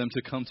life for them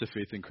to come to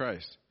faith in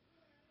Christ.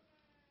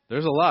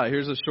 There's a lot.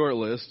 Here's a short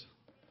list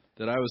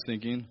that I was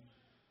thinking.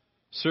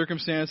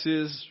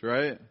 Circumstances,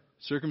 right?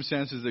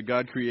 Circumstances that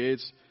God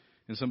creates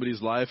in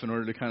somebody's life in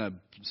order to kind of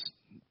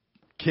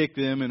kick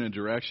them in a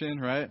direction,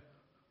 right?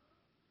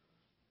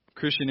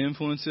 Christian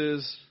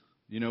influences,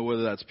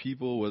 whether that's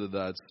people, whether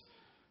that's,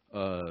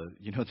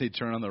 they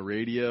turn on the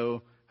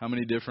radio. How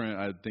many different,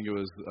 I think it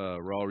was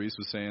Raul Reese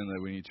was saying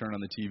that when you turn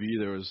on the TV,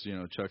 there was,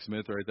 Chuck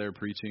Smith right there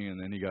preaching and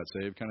then he got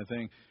saved kind of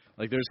thing.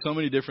 Like there's so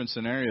many different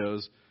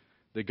scenarios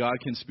that God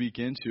can speak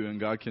into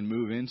and God can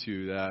move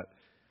into that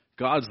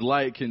God's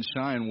light can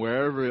shine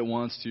wherever it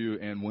wants to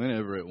and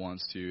whenever it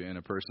wants to in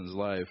a person's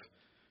life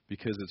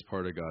because it's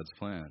part of God's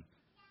plan.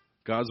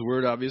 God's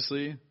word,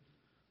 obviously,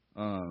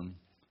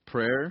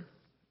 prayer,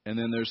 and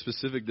then there's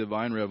specific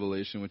divine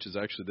revelation, which is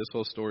actually, this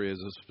whole story is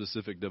a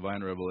specific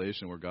divine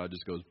revelation where God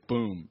just goes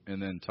boom and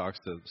then talks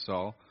to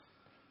Saul.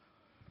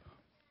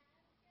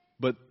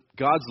 But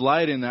God's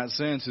light in that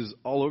sense is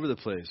all over the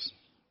place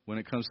when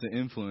it comes to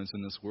influence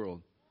in this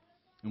world.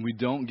 And we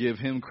don't give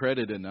Him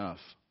credit enough.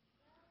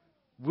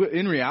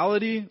 In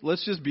reality,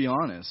 let's just be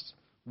honest.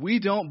 We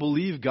don't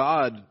believe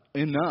God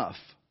enough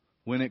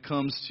when it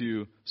comes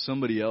to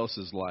somebody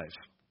else's life.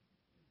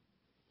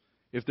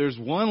 If there's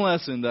one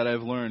lesson that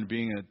I've learned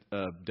being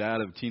a dad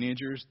of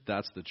teenagers,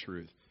 that's the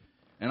truth.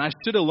 And I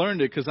should have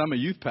learned it because I'm a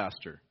youth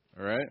pastor,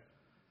 all right?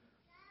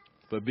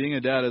 But being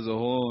a dad is a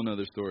whole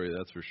other story,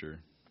 that's for sure.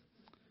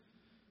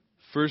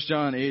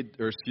 John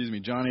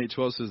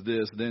 8:12 says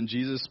this, Then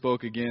Jesus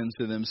spoke again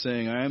to them,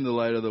 saying, I am the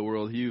light of the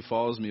world. He who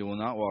follows me will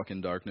not walk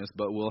in darkness,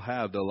 but will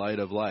have the light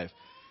of life.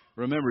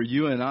 Remember,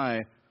 you and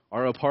I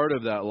are a part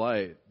of that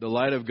light. The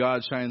light of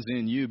God shines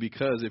in you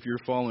because if you're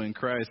following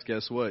Christ,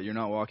 guess what? You're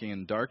not walking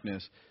in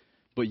darkness,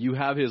 but you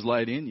have His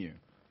light in you.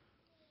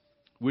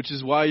 Which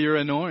is why you're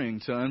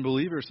annoying to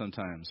unbelievers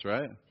sometimes,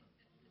 right?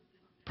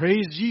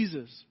 Praise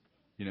Jesus,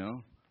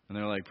 And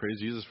they're like, praise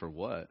Jesus for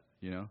what?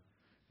 They're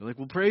like,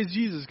 well, praise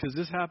Jesus because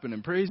this happened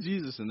and praise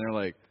Jesus. And they're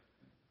like,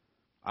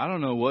 I don't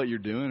know what you're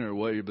doing or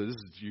but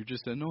you're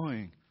just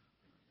annoying.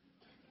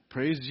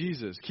 Praise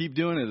Jesus. Keep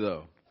doing it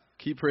though.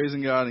 Keep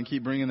praising God and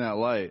keep bringing that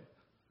light.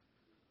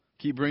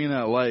 Keep bringing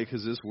that light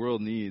because this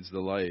world needs the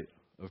light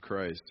of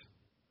Christ.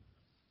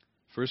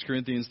 1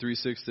 Corinthians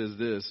 3:6 says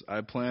this,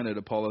 I planted,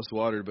 Apollos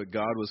watered, but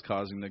God was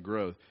causing the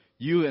growth.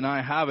 You and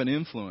I have an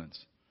influence.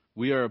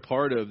 We are a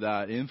part of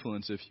that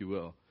influence, if you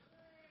will.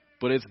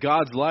 But it's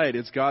God's light,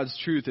 it's God's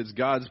truth, it's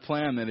God's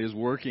plan that is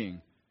working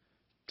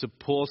to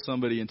pull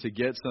somebody and to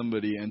get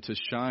somebody and to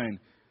shine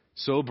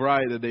so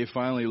bright that they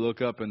finally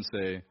look up and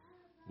say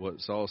what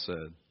Saul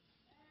said.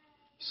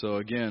 So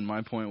again,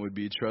 my point would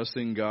be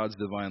trusting God's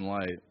divine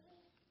light.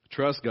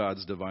 Trust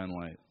God's divine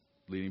light,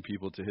 leading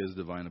people to His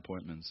divine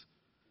appointments.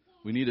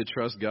 We need to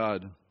trust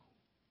God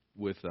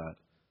with that.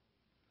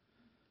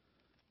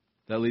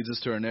 That leads us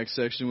to our next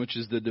section, which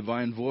is the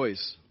divine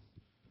voice.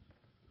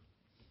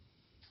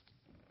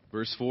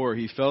 Verse 4,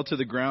 He fell to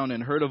the ground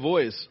and heard a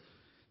voice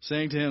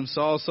saying to him,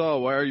 Saul,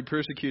 Saul, why are you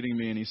persecuting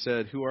me? And he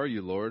said, Who are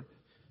you, Lord?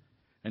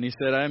 And he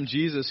said, I am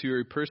Jesus who you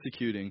are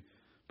persecuting,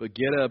 but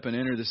get up and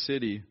enter the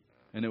city,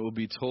 and it will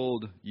be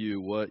told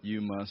you what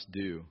you must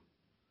do."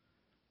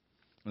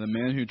 And the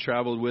man who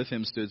traveled with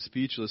him stood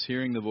speechless,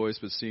 hearing the voice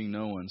but seeing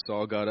no one.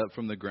 Saul got up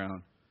from the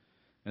ground,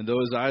 and though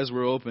his eyes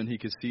were open, he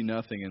could see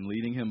nothing. And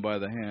leading him by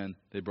the hand,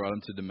 they brought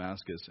him to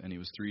Damascus, and he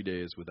was 3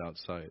 days without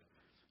sight,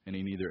 and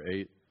he neither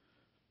ate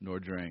nor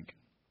drank.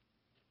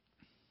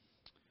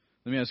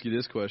 Let me ask you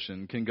this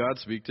question. Can God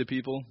speak to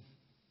people?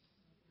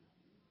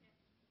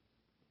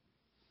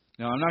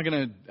 Now, I'm not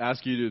going to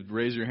ask you to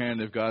raise your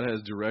hand if God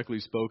has directly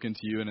spoken to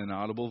you in an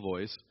audible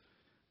voice,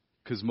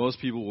 because most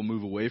people will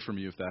move away from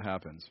you if that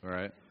happens, all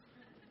right?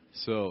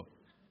 So,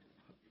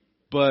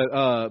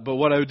 but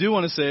what I do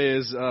want to say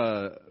is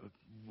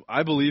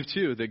I believe,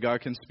 too, that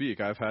God can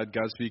speak. I've had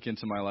God speak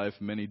into my life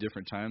many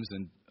different times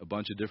in a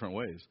bunch of different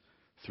ways.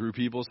 Through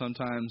people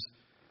sometimes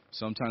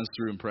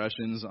through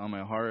impressions on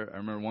my heart. I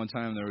remember one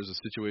time there was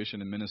a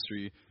situation in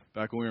ministry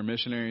back when we were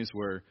missionaries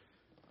where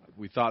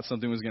we thought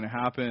something was going to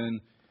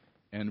happen,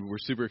 and we're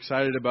super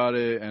excited about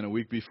it, and a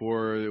week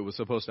before it was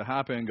supposed to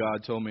happen,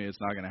 God told me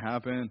it's not going to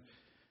happen.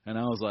 And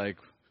I was like,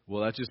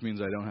 well, that just means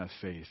I don't have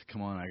faith.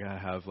 Come on, I got to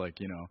have,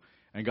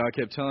 And God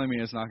kept telling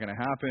me it's not going to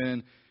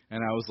happen,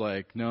 and I was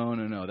like, no,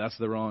 that's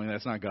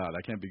not God.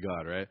 That can't be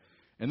God, right?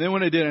 And then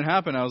when it didn't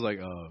happen, I was like,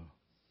 oh,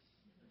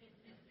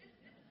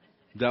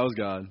 that was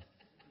God.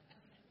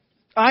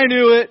 I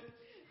knew it.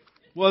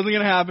 Wasn't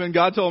going to happen.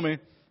 God told me.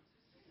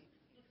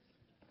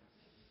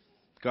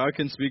 God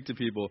can speak to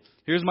people.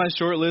 Here's my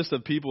short list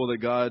of people that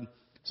God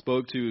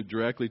spoke to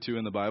directly to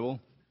in the Bible.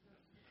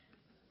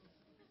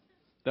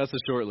 That's a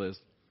short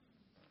list.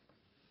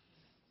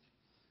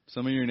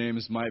 Some of your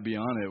names might be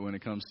on it when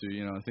it comes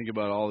to, think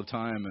about all the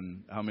time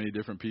and how many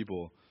different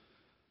people.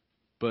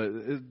 But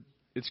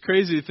it's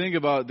crazy to think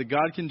about that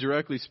God can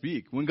directly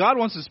speak. When God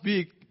wants to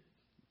speak,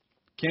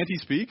 can't He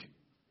speak?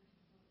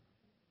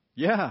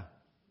 Yeah.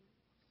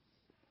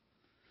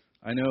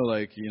 I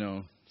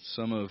know,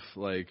 some of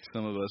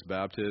us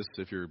Baptists,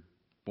 if you're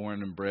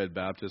born and bred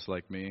Baptist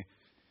like me,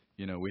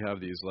 we have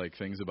these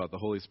things about the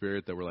Holy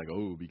Spirit that we're like,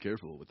 oh, be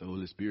careful with the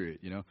Holy Spirit,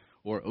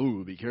 or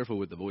oh, be careful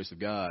with the voice of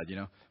God,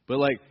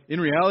 But in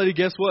reality,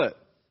 guess what?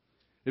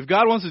 If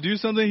God wants to do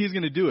something, He's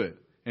going to do it.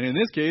 And in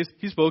this case,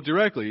 He spoke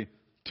directly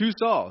to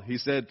Saul. He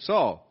said,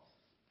 Saul,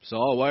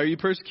 why are you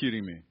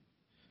persecuting me?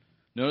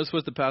 Notice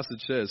what the passage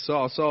says.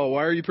 Saul,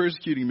 why are you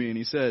persecuting me? And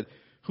he said,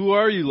 who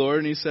are you, Lord?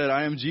 And he said,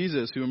 I am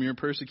Jesus, whom you're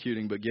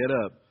persecuting, but get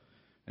up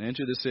and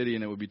enter the city,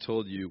 and it will be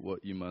told you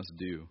what you must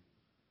do.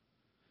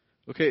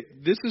 Okay,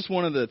 this is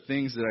one of the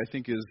things that I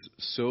think is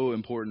so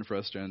important for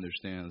us to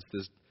understand, is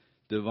this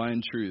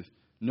divine truth.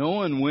 No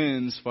one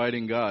wins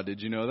fighting God. Did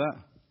you know that?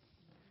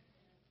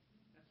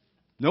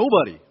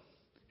 Nobody.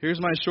 Here's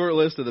my short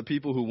list of the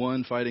people who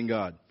won fighting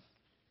God.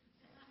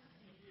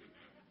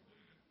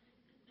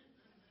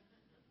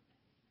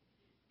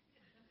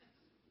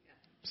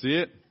 See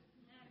it?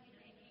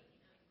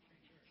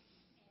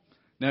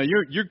 Now,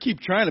 you keep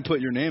trying to put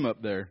your name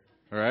up there,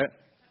 all right?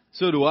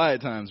 So do I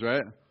at times,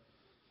 right?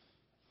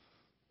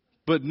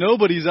 But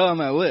nobody's on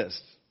that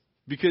list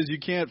because you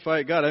can't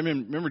fight God. I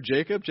mean, remember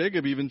Jacob?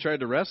 Jacob even tried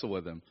to wrestle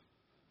with him.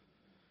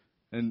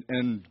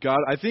 And God,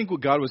 I think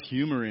what God was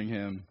humoring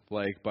him,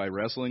 by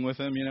wrestling with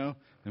him, and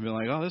being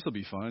like, oh, this will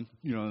be fun.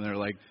 And they're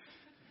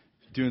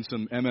doing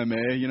some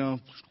MMA,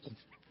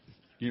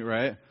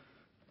 right?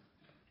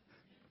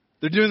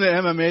 They're doing the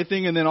MMA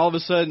thing, and then all of a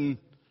sudden,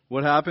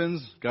 what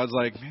happens? God's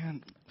like,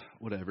 man,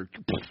 whatever,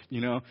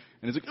 and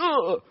it's like,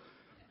 oh,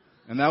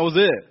 and that was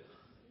it.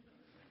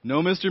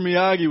 No Mr.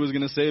 Miyagi was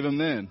going to save him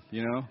then,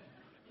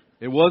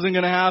 It wasn't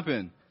going to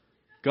happen.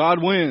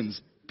 God wins,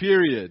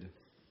 period.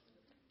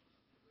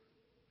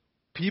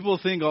 People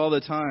think all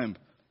the time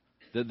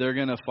that they're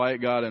going to fight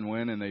God and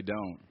win, and they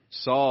don't.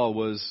 Saul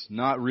was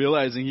not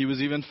realizing he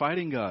was even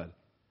fighting God,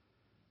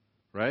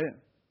 right?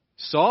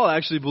 Saul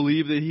actually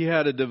believed that he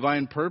had a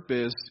divine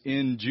purpose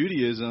in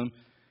Judaism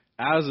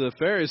as a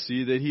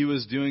Pharisee, that he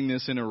was doing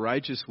this in a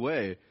righteous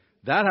way.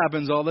 That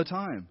happens all the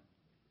time.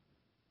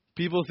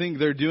 People think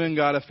they're doing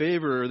God a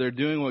favor or they're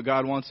doing what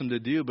God wants them to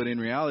do, but in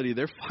reality,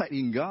 they're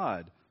fighting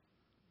God.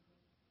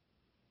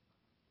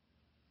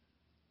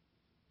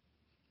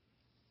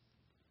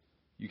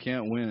 You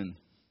can't win.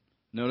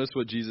 Notice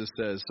what Jesus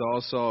says.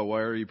 Saul, Saul, why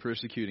are you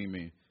persecuting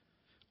me?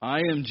 I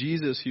am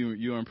Jesus who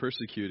you are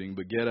persecuting,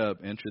 but get up,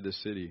 enter the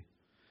city.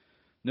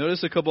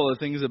 Notice a couple of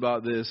things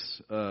about this,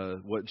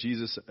 what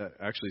Jesus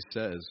actually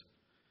says.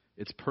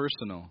 It's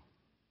personal.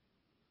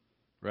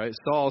 Right?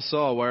 Saul,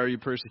 Saul, why are you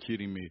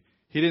persecuting me?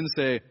 He didn't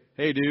say,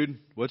 hey, dude,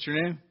 what's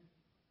your name?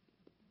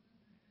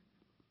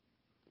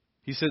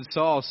 He said,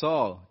 Saul,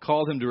 Saul,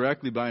 called him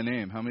directly by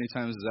name. How many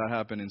times does that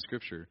happen in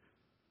Scripture?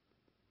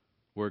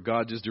 Where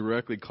God just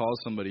directly calls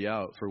somebody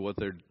out for what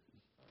they're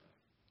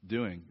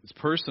doing. It's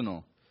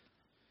personal.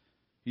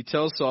 He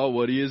tells Saul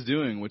what he is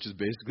doing, which is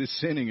basically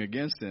sinning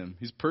against him.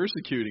 He's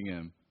persecuting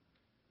him.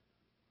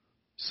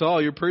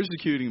 Saul, you're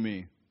persecuting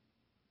me.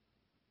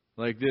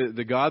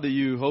 The God that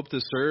you hope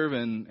to serve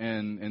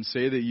and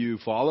say that you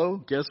follow,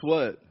 guess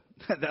what?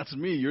 That's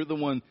me. You're the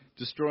one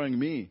destroying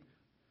me.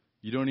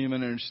 You don't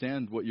even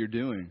understand what you're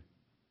doing.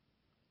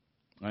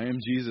 I am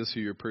Jesus who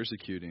you're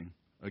persecuting.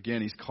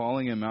 Again, he's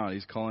calling him out.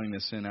 He's calling the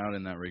sin out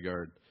in that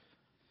regard.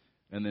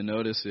 And then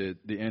notice it,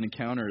 the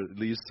encounter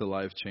leads to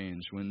life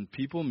change. When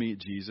people meet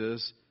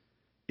Jesus,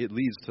 it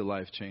leads to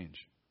life change.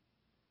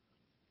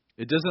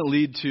 It doesn't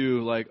lead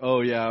to like,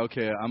 oh yeah,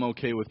 okay, I'm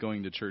okay with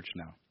going to church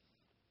now.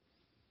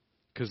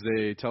 Because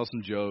they tell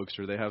some jokes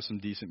or they have some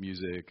decent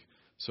music.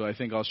 So I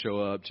think I'll show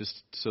up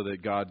just so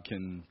that God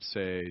can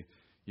say,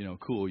 you know,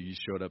 cool, you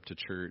showed up to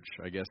church.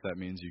 I guess that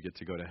means you get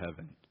to go to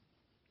heaven.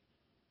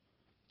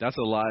 That's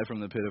a lie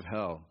from the pit of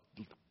hell.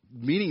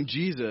 Meeting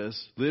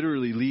Jesus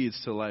literally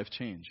leads to life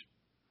change.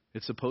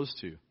 It's supposed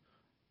to.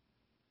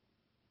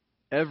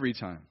 Every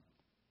time.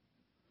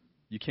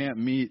 You can't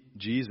meet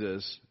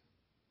Jesus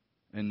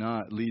and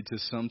not lead to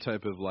some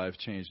type of life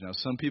change. Now,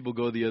 some people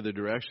go the other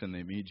direction.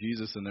 They meet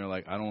Jesus and they're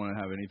like, I don't want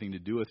to have anything to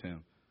do with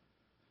him.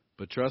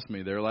 But trust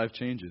me, their life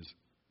changes.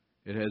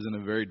 It heads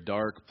in a very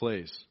dark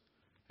place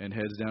and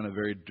heads down a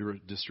very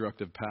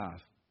destructive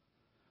path.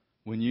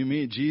 When you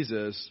meet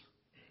Jesus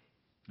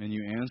and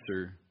you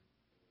answer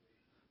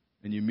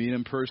and you meet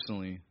him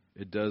personally,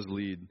 it does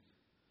lead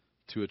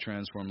to a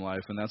transformed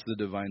life. And that's the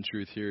divine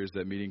truth here, is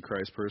that meeting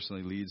Christ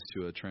personally leads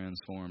to a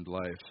transformed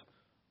life.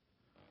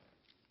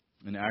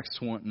 And Acts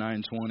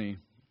 9:20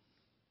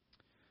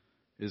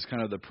 is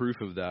kind of the proof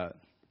of that.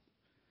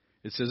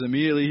 It says,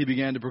 immediately he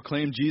began to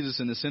proclaim Jesus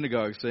in the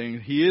synagogue,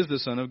 saying, he is the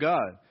Son of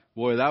God.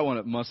 Boy, that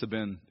one must have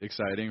been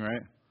exciting,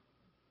 right?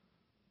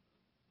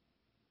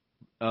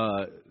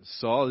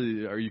 Saul,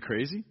 are you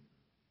crazy?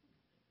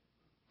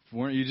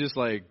 Weren't you just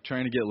like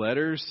trying to get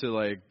letters to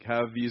like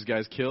have these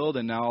guys killed,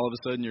 and now all of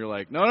a sudden you're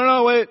like,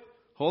 no, wait,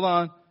 hold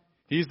on.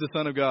 He's the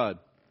Son of God.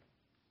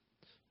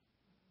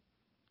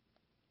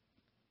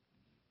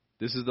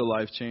 This is the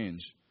life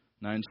change.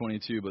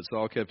 9:22, but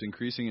Saul kept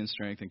increasing in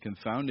strength and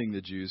confounding the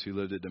Jews who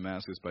lived at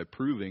Damascus by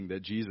proving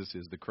that Jesus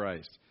is the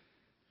Christ.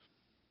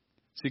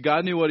 See,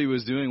 God knew what he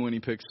was doing when he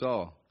picked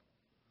Saul.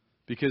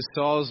 Because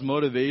Saul's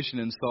motivation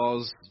and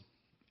Saul's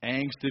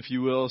angst, if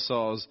you will,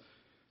 Saul's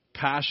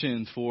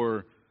passion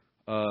for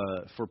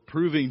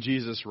proving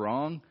Jesus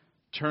wrong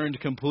turned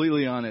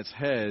completely on its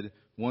head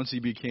once he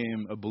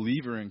became a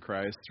believer in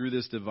Christ through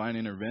this divine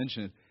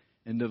intervention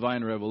and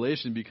divine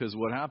revelation. Because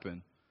what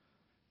happened?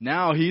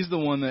 Now he's the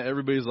one that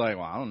everybody's like,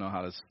 well, I don't know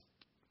how to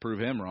prove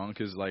him wrong,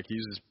 because like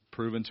he's just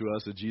proven to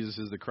us that Jesus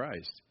is the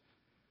Christ.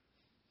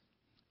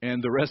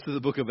 And the rest of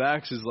the book of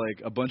Acts is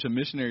like a bunch of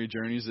missionary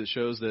journeys that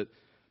shows that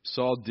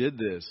Saul did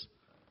this.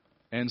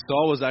 And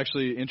Saul was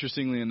actually,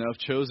 interestingly enough,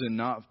 chosen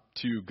not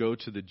to go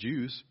to the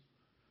Jews,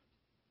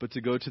 but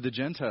to go to the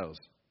Gentiles.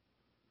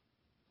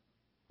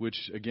 Which,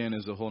 again,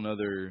 is a whole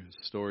other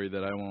story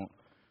that I won't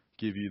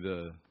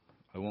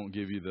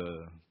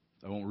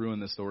ruin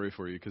the story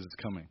for you because it's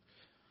coming.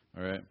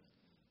 All right?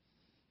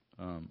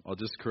 I'll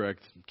just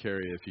correct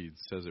Kerry if he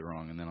says it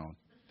wrong, and then I'll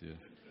do it.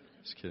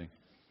 Just kidding.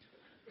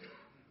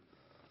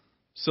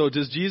 So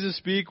does Jesus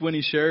speak when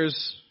he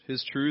shares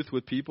his truth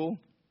with people?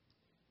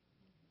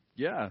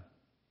 Yeah.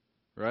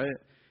 Right?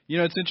 You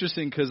know, it's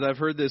interesting because I've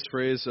heard this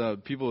phrase.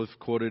 People have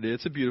quoted it.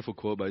 It's a beautiful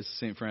quote by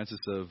St. Francis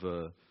of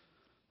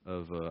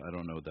I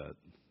don't know that.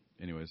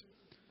 Anyways,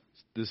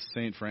 this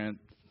St. Frank,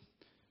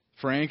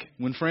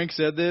 when Frank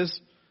said this,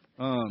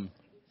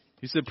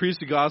 he said, preach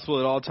the gospel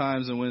at all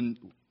times and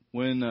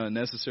when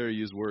necessary,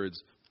 use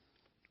words.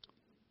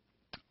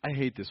 I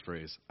hate this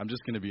phrase. I'm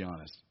just going to be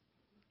honest.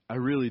 I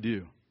really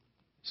do.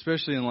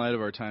 Especially in light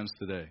of our times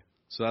today.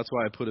 So that's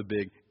why I put a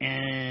big,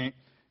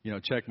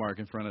 check mark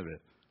in front of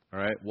it. All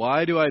right.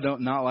 Why do I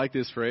not like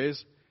this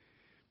phrase?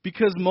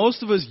 Because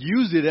most of us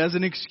use it as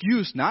an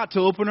excuse not to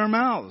open our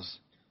mouths.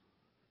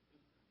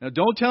 Now,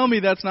 don't tell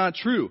me that's not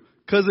true,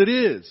 because it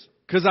is.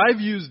 Because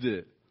I've used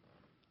it.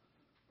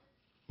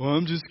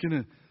 Well,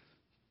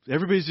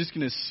 everybody's just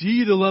going to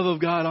see the love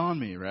of God on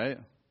me, right?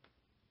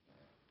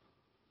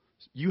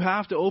 You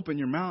have to open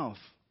your mouth.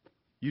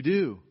 You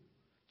do.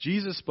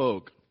 Jesus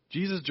spoke.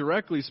 Jesus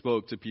directly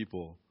spoke to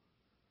people.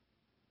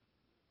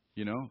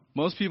 You know,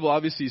 most people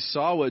obviously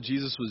saw what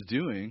Jesus was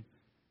doing.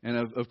 And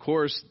of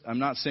course, I'm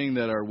not saying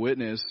that our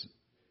witness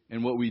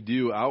and what we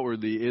do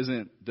outwardly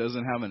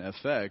doesn't have an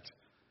effect.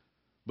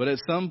 But at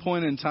some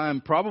point in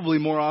time, probably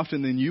more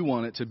often than you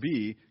want it to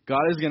be,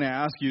 God is going to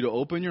ask you to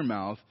open your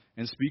mouth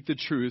and speak the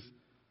truth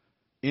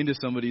into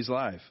somebody's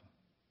life.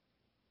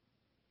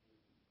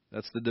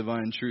 That's the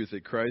divine truth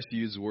that Christ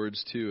used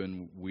words too,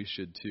 and we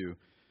should too.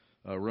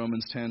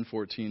 Romans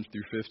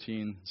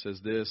 10:14-15 says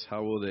this: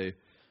 how will they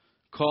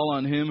call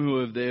on him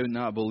who they have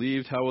not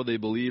believed? How will they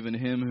believe in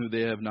him who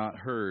they have not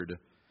heard?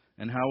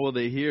 And how will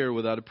they hear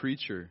without a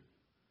preacher?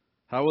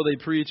 How will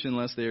they preach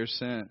unless they are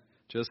sent?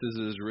 Just as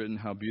it is written,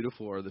 how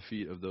beautiful are the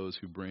feet of those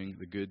who bring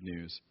the good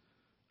news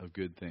of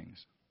good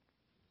things.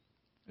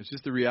 It's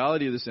just the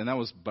reality of this. And that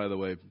was, by the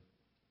way,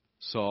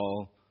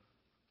 Saul,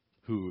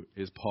 who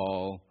is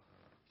Paul,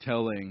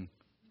 telling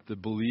the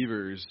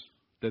believers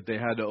that they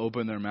had to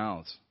open their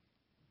mouths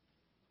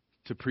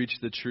to preach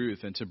the truth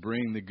and to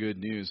bring the good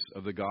news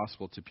of the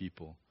gospel to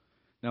people.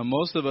 Now,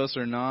 most of us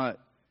are not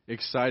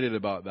excited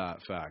about that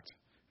fact.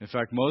 In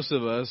fact, most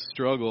of us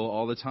struggle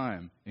all the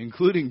time,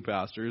 including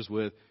pastors,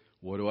 with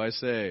what do I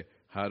say?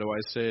 How do I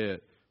say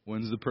it?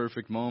 When's the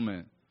perfect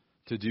moment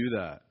to do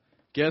that?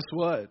 Guess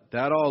what?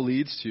 That all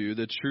leads to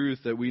the truth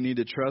that we need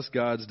to trust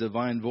God's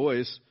divine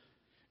voice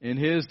in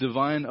His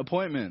divine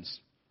appointments.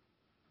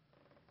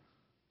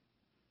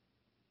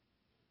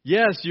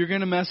 Yes, you're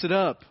going to mess it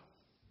up.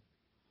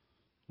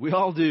 We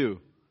all do.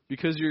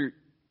 Because you're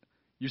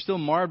still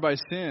marred by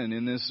sin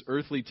in this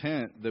earthly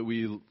tent that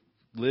we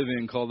live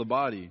in called the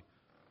body.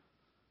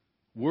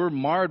 We're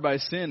marred by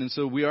sin, and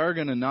so we are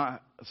going to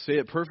not say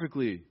it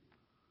perfectly.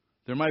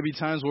 There might be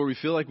times where we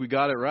feel like we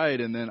got it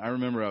right, and then I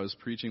remember I was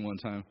preaching one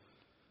time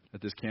at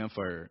this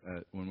campfire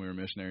when we were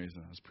missionaries,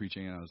 and I was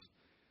preaching, and I was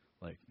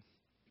like,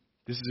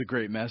 this is a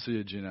great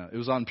message. And it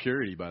was on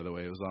purity, by the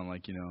way. It was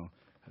on,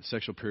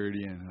 sexual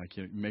purity and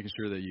making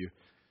sure that you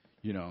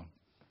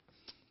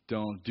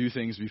don't do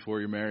things before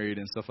you're married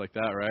and stuff like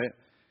that, right?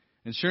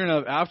 And sure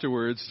enough,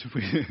 afterwards,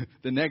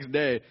 the next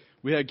day,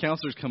 we had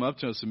counselors come up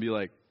to us and be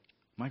like,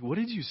 Mike, what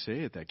did you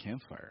say at that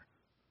campfire?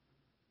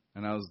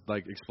 And I was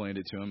explained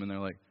it to them, and they're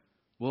like,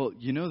 well,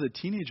 the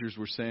teenagers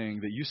were saying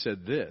that you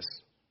said this,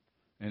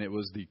 and it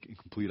was the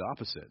complete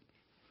opposite.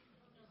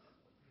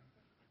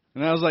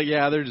 And I was like,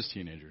 yeah, they're just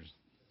teenagers.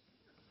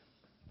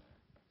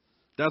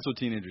 That's what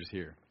teenagers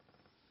hear,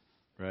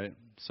 right?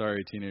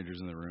 Sorry, teenagers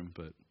in the room,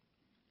 but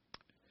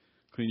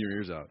clean your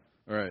ears out.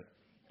 All right.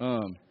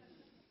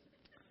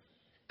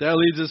 That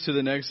leads us to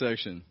the next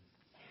section,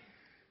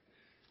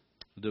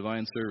 the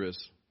divine service.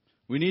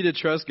 We need to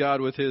trust God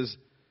with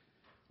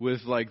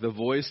the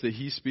voice that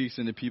He speaks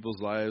into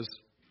people's lives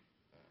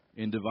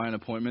in divine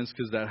appointments,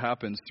 because that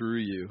happens through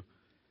you.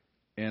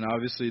 And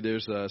obviously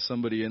there's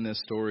somebody in this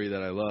story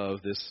that I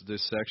love, this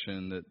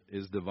section that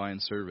is divine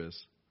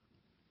service.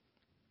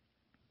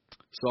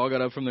 Saul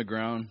got up from the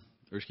ground,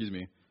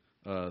 starting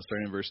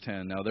in verse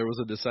 10. Now there was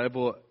a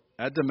disciple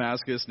at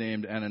Damascus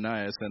named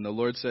Ananias, and the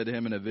Lord said to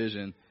him in a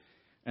vision,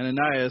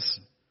 Ananias,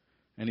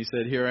 and he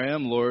said, Here I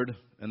am, Lord.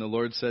 And the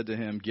Lord said to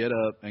him, Get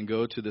up and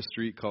go to the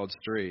street called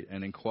Straight,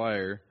 and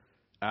inquire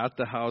at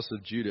the house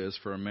of Judas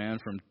for a man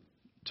from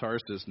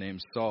Tarsus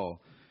named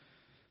Saul.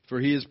 For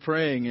he is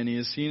praying, and he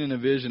has seen in a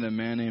vision a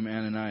man named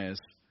Ananias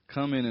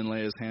come in and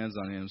lay his hands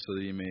on him so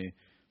that he may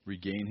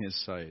regain his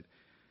sight.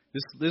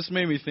 This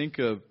made me think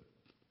of,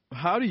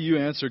 how do you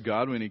answer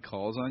God when He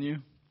calls on you?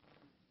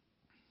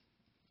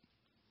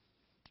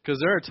 Because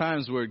there are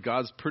times where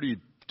God's pretty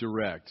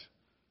direct,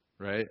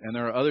 right? And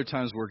there are other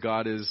times where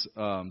God is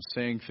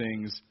saying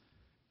things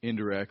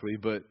indirectly.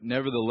 But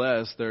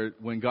nevertheless,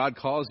 when God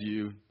calls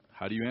you,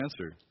 how do you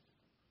answer?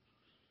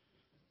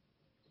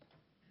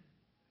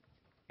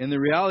 And the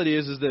reality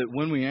is that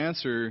when we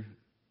answer,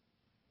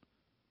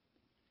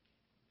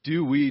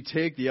 do we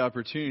take the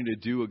opportunity to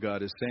do what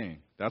God is saying?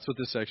 That's what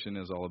this section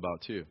is all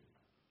about too.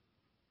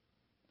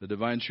 The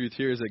divine truth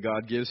here is that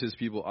God gives His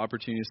people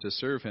opportunities to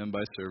serve Him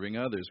by serving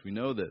others. We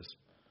know this,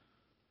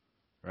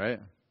 right?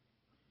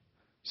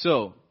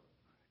 So,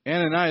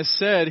 Ananias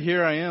said,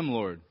 Here I am,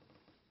 Lord.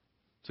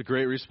 It's a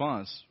great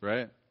response,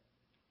 right?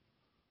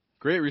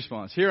 Great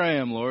response. Here I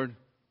am, Lord.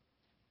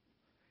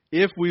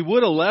 If we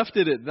would have left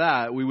it at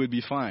that, we would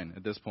be fine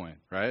at this point,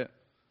 right?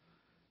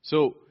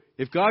 So,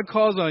 if God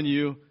calls on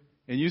you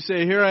and you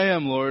say, Here I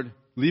am, Lord,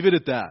 leave it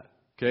at that,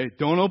 okay?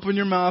 Don't open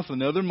your mouth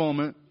another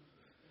moment.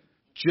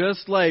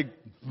 Just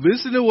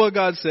listen to what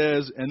God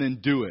says and then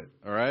do it,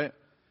 all right?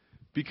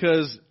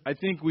 Because I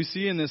think we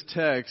see in this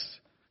text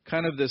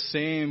kind of the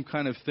same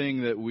kind of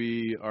thing that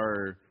we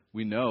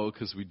know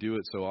because we do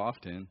it so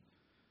often.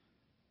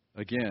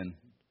 Again,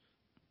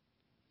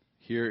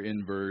 here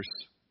in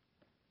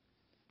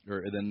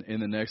in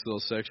the next little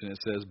section it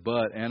says,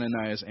 But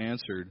Ananias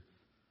answered,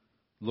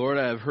 Lord,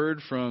 I have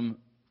heard from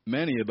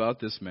many about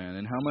this man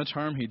and how much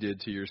harm he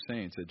did to your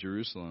saints at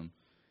Jerusalem.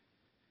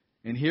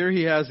 And here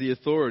he has the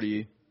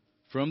authority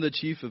from the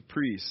chief of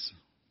priests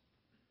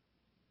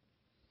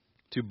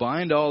to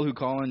bind all who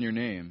call on your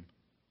name.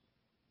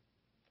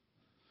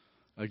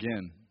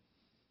 Again.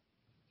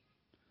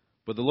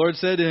 But the Lord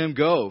said to him,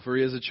 Go, for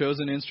he is a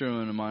chosen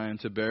instrument of mine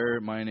to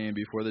bear my name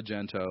before the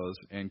Gentiles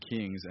and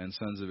kings and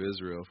sons of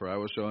Israel, for I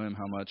will show him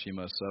how much he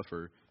must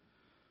suffer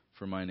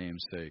for my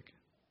name's sake.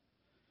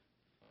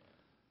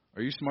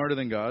 Are you smarter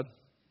than God?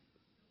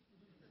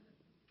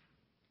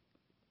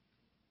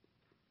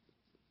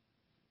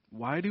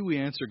 Why do we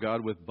answer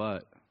God with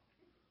but?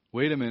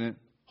 Wait a minute.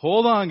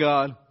 Hold on,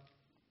 God.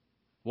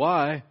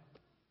 Why?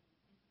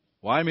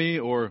 Why me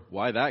or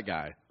why that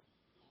guy?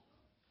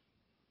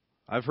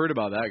 I've heard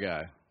about that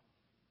guy.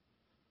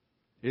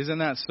 Isn't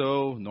that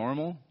so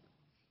normal?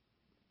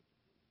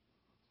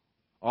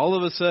 All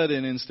of a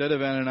sudden, instead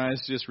of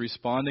Ananias just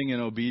responding in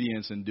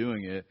obedience and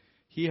doing it,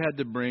 he had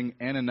to bring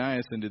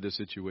Ananias into the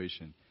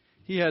situation.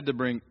 He had to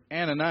bring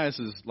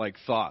Ananias's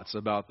thoughts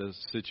about this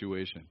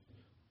situation.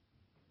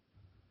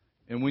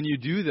 And when you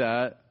do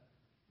that,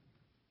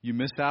 you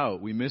miss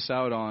out. We miss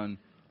out on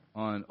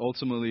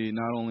ultimately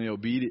not only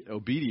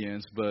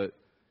obedience, but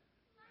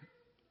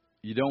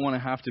you don't want to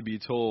have to be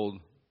told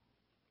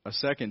a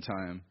second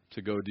time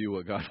to go do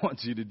what God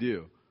wants you to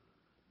do.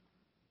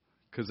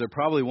 because there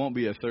probably won't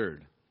be a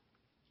third.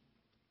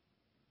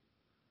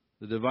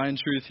 The divine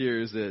truth here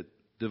is that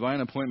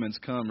divine appointments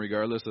come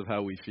regardless of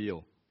how we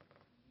feel.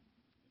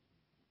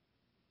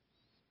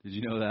 Did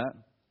you know that?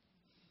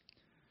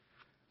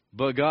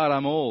 But God,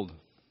 I'm old.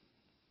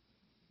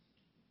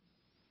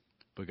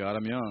 But God,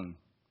 I'm young.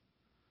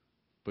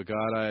 But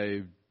God,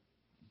 I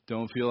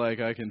don't feel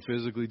like I can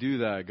physically do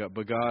that.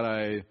 But God,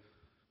 I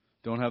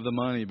don't have the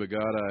money. But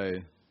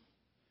God,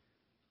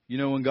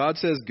 when God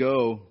says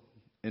go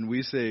and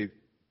we say,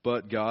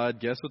 but God,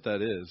 guess what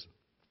that is?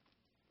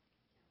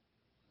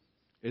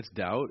 It's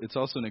doubt. It's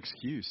also an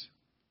excuse.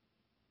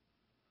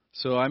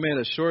 So I made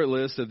a short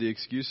list of the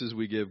excuses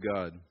we give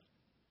God.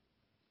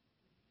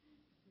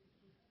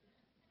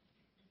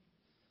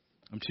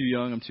 I'm too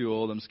young, I'm too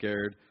old, I'm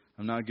scared,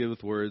 I'm not good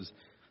with words.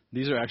 A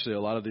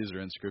lot of these are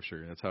in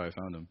Scripture. That's how I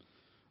found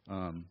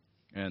them.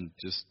 And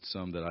just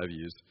some that I've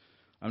used.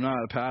 I'm not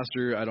a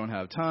pastor, I don't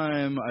have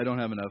time, I don't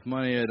have enough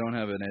money, I don't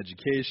have an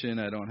education,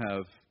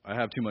 I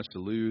have too much to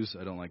lose,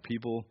 I don't like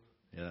people.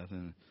 Yeah,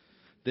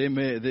 they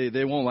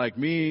won't like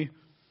me.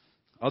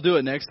 I'll do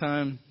it next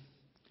time.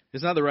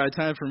 It's not the right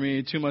time for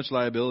me, too much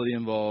liability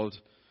involved.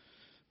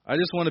 I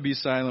just want to be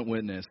silent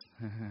witness.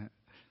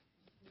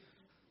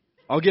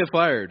 I'll get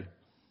fired.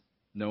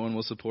 No one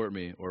will support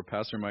me. Or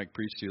Pastor Mike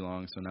preached too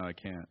long, so now I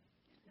can't.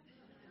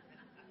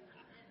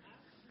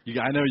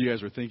 I know you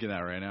guys were thinking that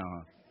right now.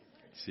 Huh?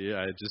 See,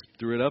 I just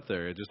threw it up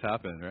there. It just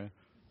happened, right?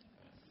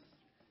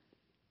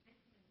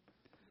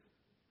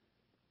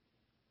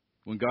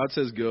 When God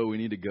says go, we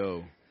need to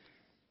go.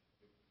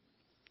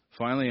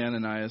 Finally,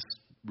 Ananias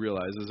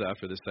realizes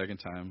after the second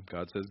time,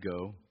 God says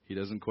go. He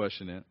doesn't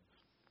question it.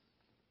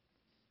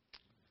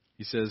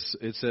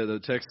 The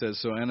text says,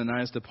 so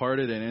Ananias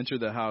departed and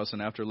entered the house,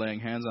 and after laying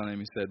hands on him,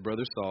 he said,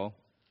 Brother Saul,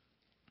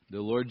 the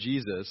Lord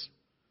Jesus,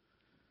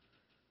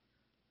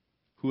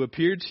 who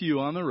appeared to you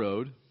on the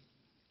road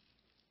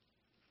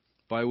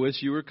by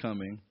which you were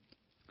coming,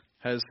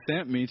 has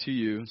sent me to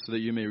you so that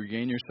you may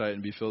regain your sight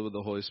and be filled with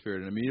the Holy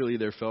Spirit. And immediately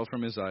there fell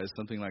from his eyes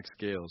something like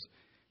scales,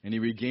 and he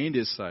regained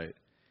his sight.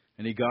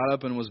 And he got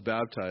up and was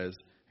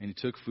baptized, and he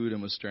took food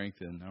and was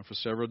strengthened. Now for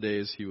several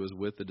days he was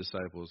with the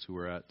disciples who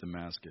were at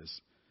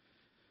Damascus.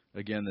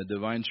 Again, the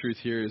divine truth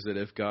here is that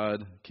if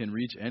God can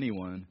reach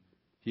anyone,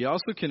 he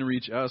also can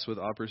reach us with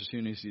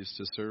opportunities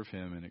to serve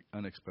him in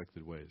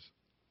unexpected ways.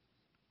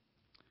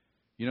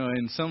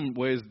 In some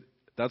ways,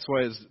 that's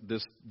why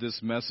this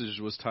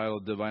message was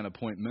titled Divine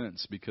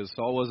Appointments, because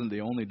Saul wasn't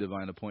the only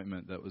divine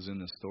appointment that was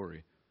in this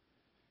story.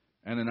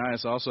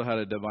 Ananias also had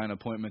a divine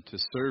appointment to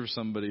serve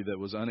somebody that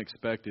was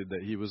unexpected,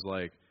 that he was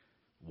like,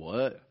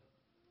 what?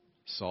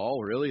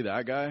 Saul? Really?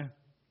 That guy?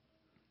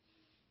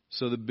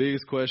 So the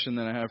biggest question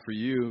that I have for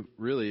you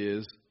really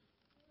is,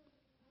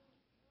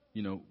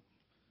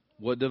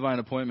 what divine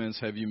appointments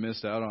have you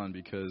missed out on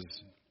because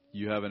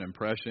you have an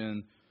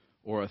impression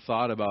or a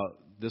thought about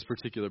this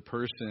particular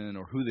person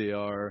or who they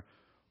are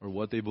or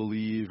what they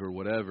believe or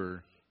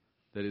whatever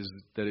that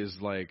is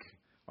like,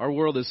 our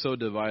world is so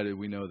divided,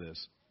 we know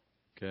this.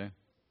 Okay?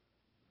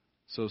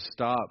 So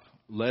stop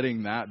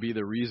letting that be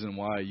the reason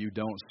why you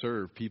don't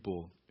serve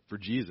people for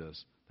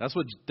Jesus. That's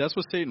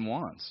what Satan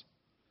wants.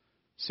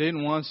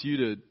 Satan wants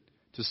you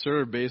to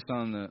serve based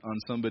on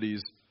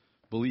somebody's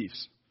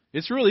beliefs.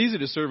 It's real easy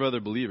to serve other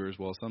believers.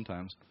 Well,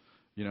 sometimes,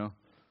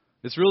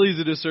 it's real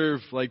easy to serve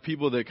like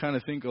people that kind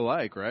of think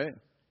alike, right?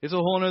 It's a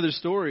whole other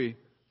story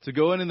to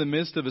go in the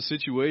midst of a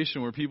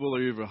situation where people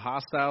are either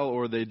hostile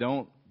or they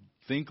don't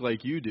think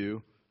like you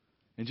do,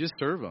 and just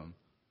serve them,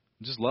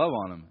 and just love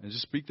on them, and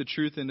just speak the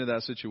truth into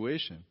that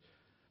situation.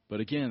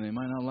 But again, they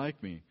might not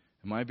like me.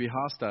 It might be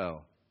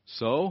hostile.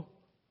 So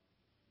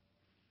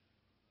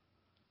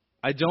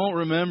I don't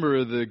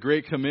remember the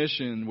Great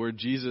Commission where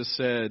Jesus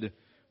said,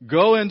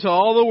 go into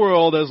all the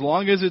world as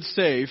long as it's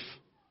safe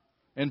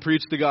and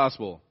preach the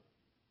gospel.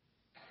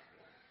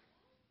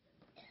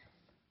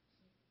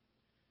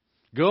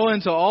 Go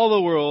into all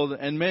the world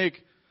and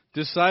make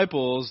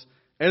disciples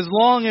as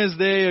long as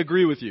they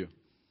agree with you.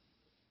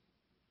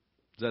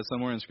 Is that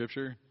somewhere in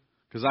Scripture?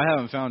 Because I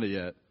haven't found it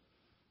yet.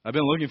 I've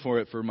been looking for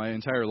it for my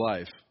entire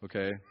life,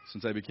 okay,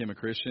 since I became a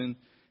Christian,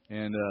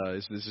 and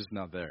it's just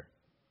not there.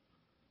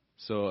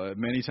 So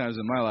many times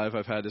in my life,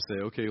 I've had to say,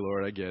 okay,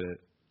 Lord, I get it.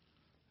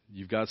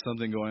 You've got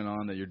something going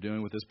on that you're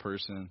doing with this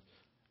person,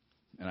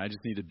 and I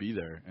just need to be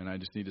there, and I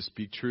just need to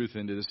speak truth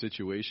into the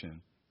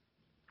situation.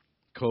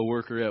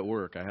 Co-worker at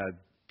work.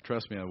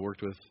 Trust me, I've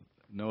worked with,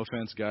 no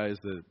offense, guys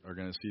that are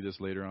going to see this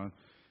later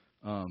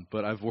on,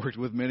 but I've worked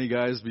with many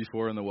guys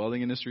before in the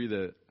welding industry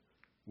that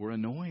were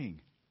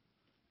annoying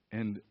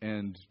and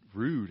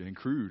rude and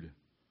crude.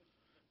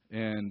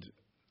 And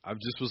I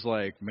just was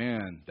like,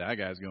 man, that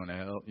guy's going to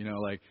hell.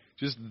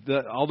 Just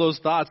all those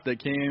thoughts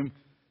that came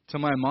to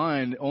my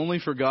mind, only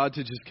for God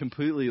to just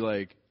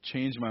completely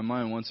change my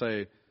mind once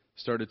I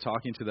started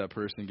talking to that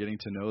person, getting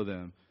to know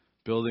them,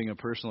 building a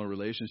personal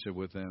relationship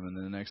with them. And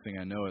then the next thing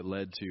I know, it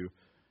led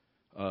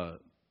to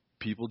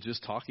people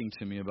just talking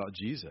to me about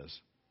Jesus.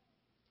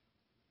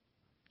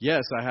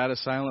 Yes, I had a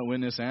silent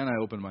witness and I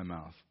opened my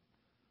mouth.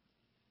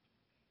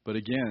 But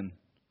again,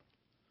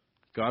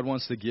 God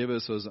wants to give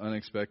us those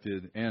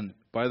unexpected. And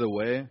by the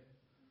way,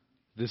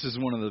 this is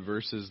one of the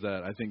verses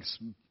that I think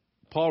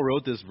Paul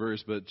wrote this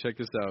verse, but check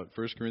this out.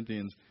 1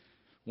 Corinthians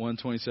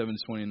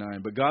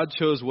 1:27-29. But God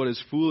chose what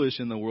is foolish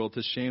in the world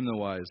to shame the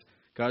wise.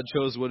 God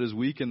chose what is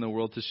weak in the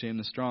world to shame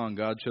the strong.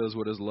 God chose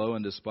what is low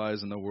and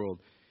despised in the world,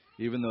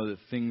 even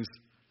things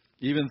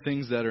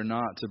that are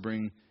not, to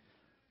bring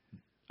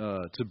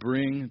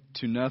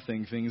to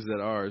nothing things that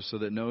are, so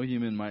that no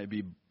human might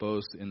be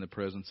boast in the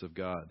presence of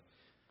God.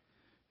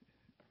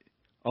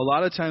 A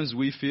lot of times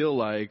we feel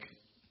like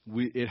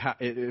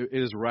it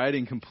is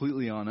riding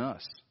completely on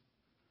us,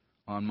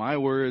 on my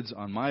words,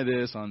 on my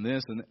this, on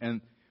this, and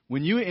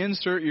when you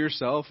insert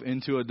yourself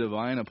into a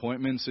divine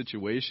appointment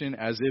situation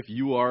as if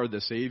you are the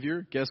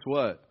Savior, guess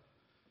what?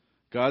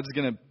 God's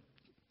going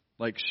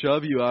to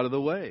shove you out of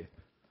the way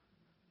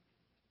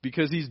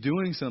because He's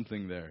doing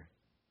something there.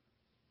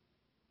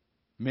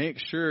 Make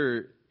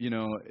sure,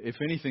 if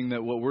anything,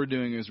 that what we're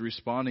doing is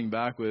responding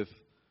back with,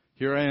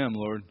 here I am,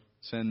 Lord,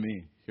 send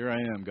me. Here I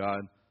am, God.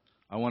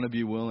 I want to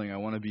be willing. I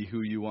want to be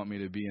who you want me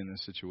to be in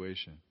this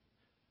situation.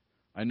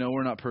 I know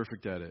we're not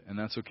perfect at it, and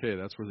that's okay.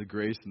 That's where the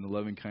grace and the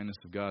loving kindness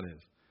of God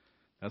is.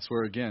 That's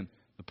where, again,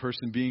 the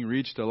person being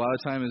reached a lot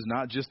of time is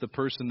not just the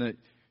person that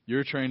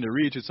you're trying to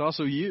reach. It's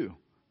also you,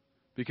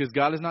 because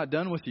God is not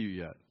done with you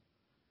yet.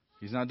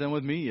 He's not done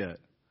with me yet.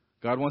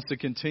 God wants to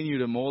continue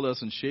to mold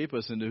us and shape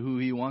us into who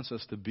He wants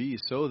us to be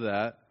so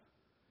that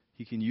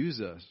He can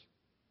use us.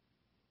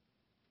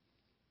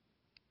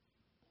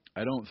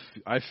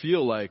 I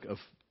feel like a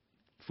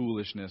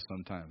foolishness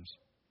sometimes.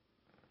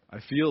 I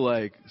feel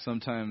like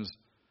sometimes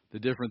the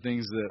different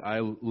things that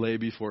I lay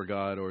before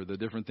God or the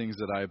different things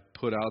that I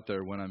put out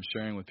there when I'm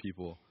sharing with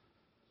people,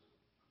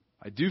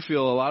 I do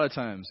feel a lot of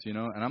times, and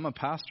I'm a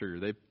pastor,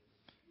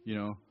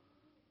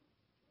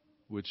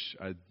 which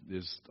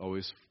is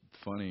always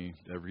funny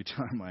every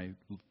time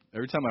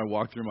I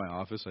walk through my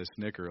office, I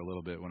snicker a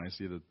little bit when I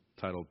see the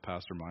title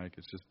Pastor Mike.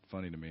 It's just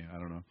funny to me. I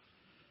don't know.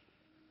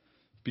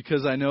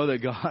 Because I know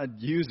that God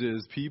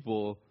uses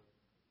people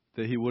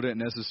that you wouldn't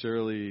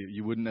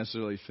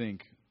necessarily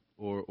think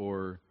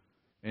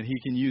and He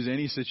can use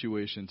any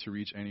situation to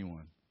reach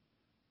anyone.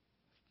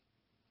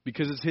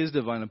 Because it's His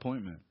divine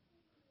appointment.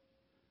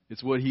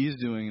 It's what He's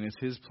doing and it's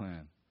His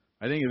plan.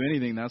 I think if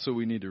anything, that's what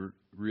we need to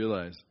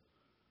realize.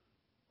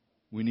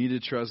 We need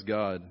to trust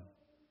God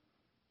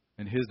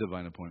and His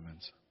divine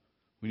appointments.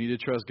 We need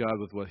to trust God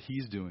with what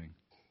He's doing.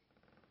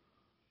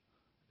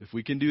 If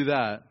we can do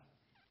that,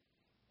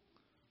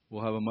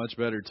 we'll have a much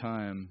better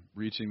time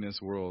reaching this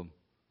world.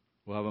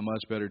 We'll have a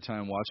much better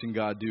time watching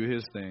God do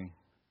His thing,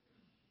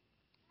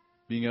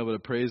 being able to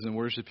praise and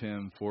worship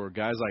Him for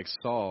guys like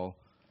Saul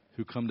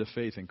who come to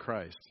faith in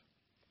Christ.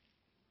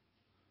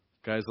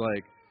 Guys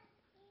like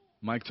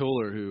Mike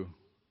Toller who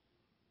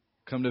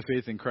come to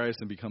faith in Christ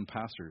and become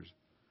pastors.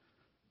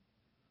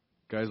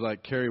 Guys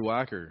like Kerry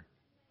Wacker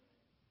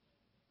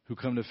who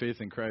come to faith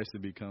in Christ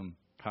and become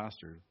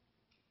pastors.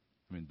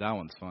 I mean, that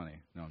one's funny.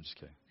 No, I'm just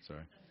kidding.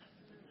 Sorry.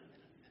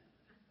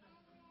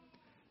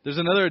 There's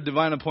another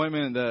divine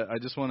appointment that I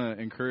just want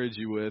to encourage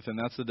you with, and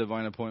that's the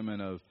divine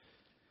appointment of,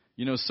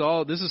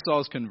 Saul. This is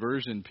Saul's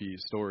conversion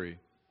story.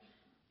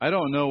 I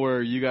don't know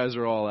where you guys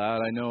are all at.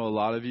 I know a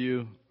lot of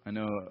you. I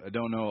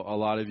don't know a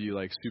lot of you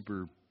like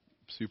super,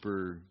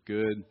 super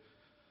good.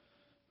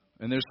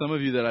 And there's some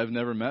of you that I've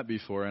never met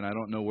before, and I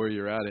don't know where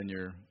you're at in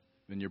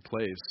your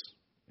place,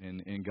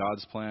 in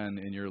God's plan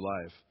in your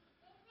life.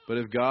 But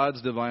if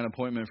God's divine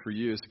appointment for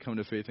you is to come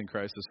to faith in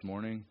Christ this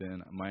morning,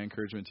 then my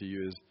encouragement to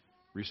you is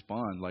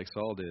respond like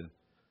Saul did.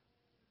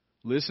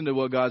 Listen to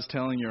what God's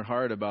telling your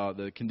heart about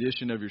the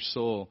condition of your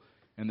soul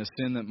and the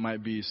sin that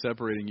might be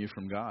separating you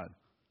from God.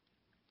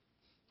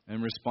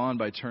 And respond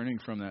by turning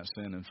from that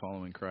sin and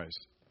following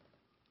Christ.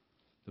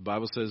 The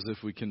Bible says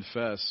if we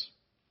confess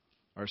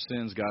our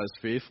sins, God is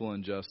faithful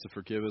and just to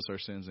forgive us our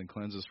sins and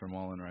cleanse us from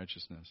all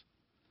unrighteousness.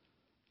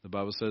 The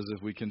Bible says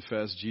if we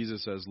confess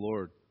Jesus as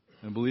Lord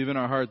and believe in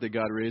our heart that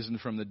God raised Him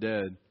from the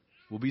dead,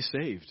 we'll be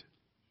saved.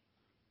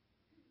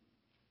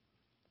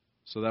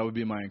 So that would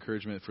be my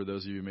encouragement for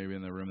those of you maybe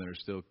in the room that are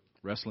still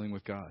wrestling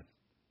with God,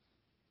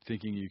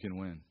 thinking you can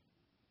win.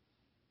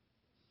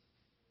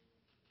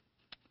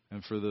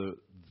 And for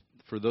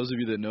those of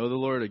you that know the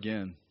Lord,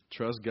 again,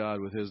 trust God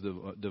with His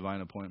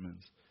divine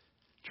appointments.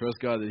 Trust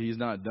God that He's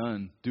not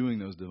done doing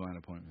those divine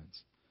appointments.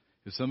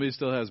 If somebody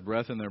still has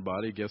breath in their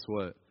body, guess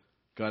what?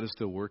 God is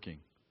still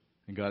working,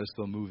 and God is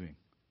still moving.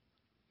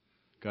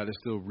 God is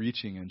still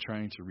reaching and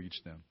trying to reach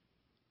them.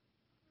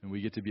 And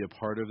we get to be a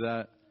part of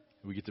that.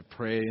 We get to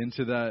pray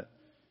into that.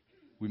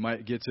 We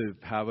might get to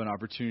have an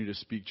opportunity to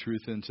speak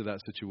truth into that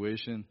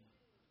situation.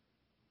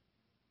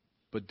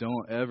 But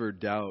don't ever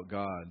doubt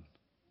God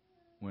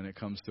when it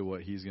comes to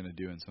what He's going to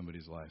do in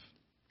somebody's life.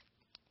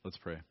 Let's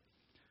pray.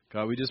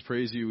 God, we just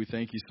praise You. We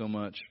thank You so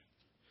much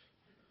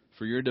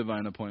for Your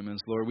divine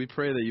appointments. Lord, we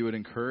pray that You would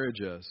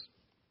encourage us,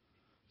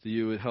 that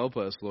You would help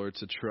us, Lord,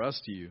 to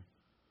trust You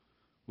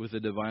with the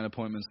divine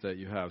appointments that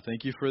You have.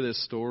 Thank You for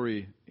this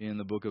story in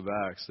the book of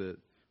Acts that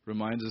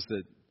reminds us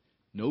that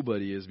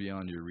Nobody is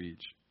beyond your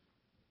reach.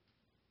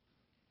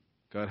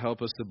 God,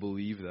 help us to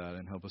believe that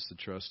and help us to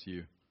trust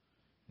you.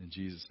 In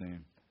Jesus'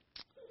 name,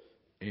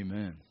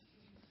 amen.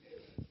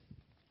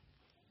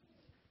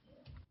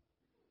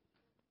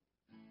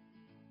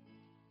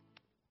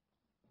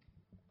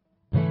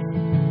 Let's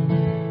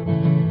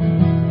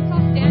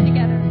all stand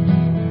together.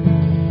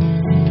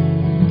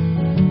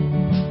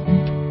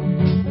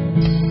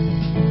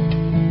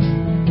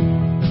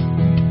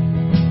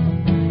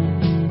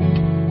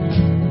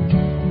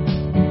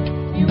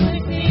 You were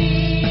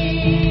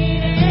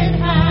seated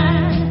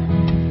high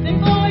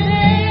before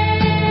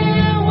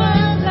there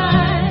was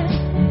life.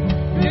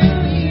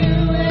 Through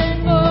you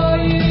and for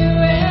you,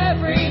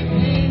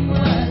 everything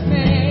was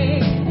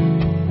made.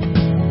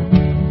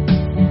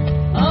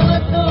 All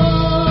authority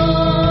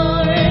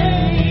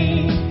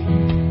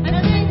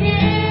has been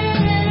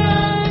given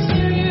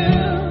unto you.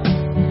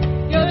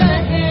 You're the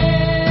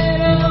head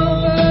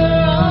over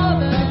all,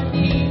 the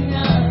King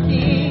of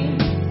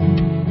kings.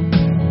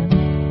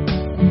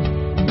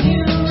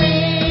 You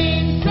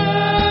reign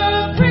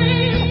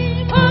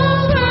supreme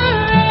over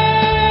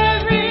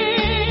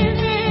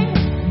everything.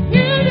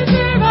 You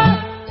deserve our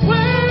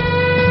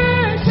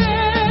worship.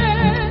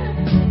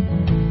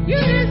 You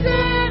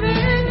deserve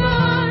it,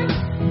 Lord.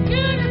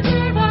 You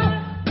deserve our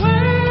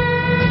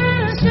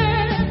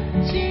worship,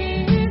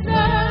 Jesus.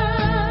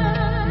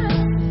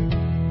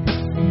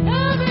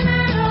 Heaven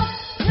and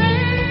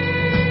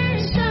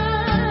creation.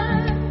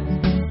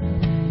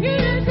 You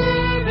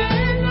deserve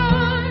it,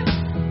 Lord.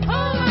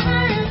 All our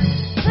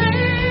highest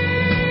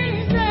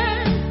praises,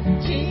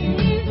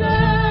 Jesus.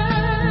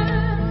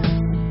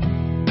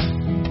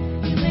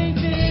 You make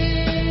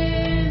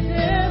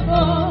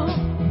visible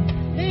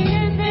the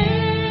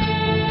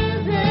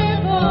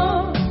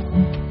invisible.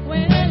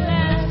 When at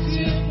last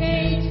you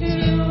came to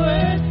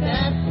earth,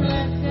 that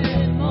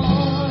blessed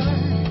morn.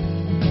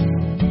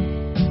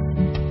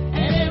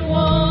 And it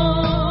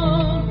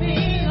won't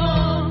be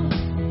long.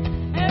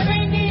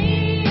 Every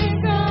knee is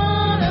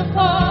gonna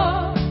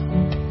fall,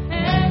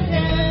 and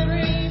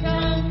every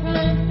tongue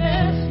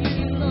confess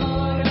you,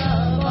 Lord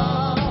of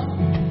all.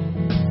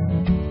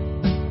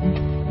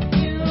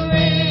 You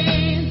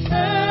reign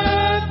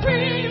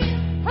supreme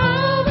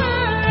over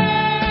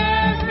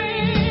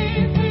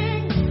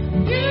everything.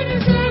 You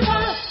deserve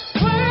our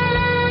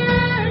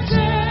worship.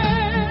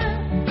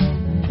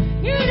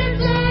 You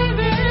deserve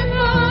it,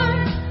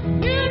 Lord.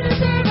 You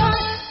deserve our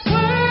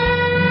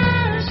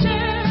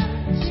worship,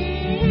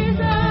 Jesus.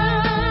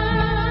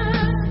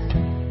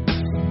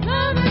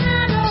 Love and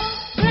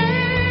adoration.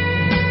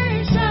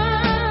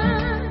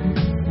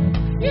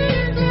 You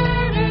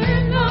deserve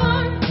it,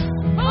 Lord.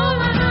 All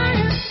our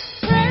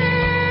highest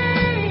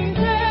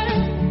praises,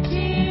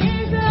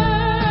 Jesus.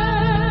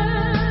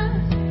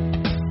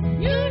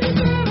 You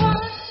deserve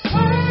our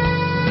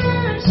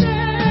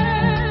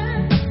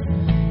worship.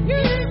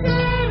 You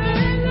deserve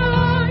it,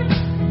 Lord.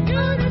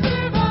 You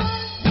deserve our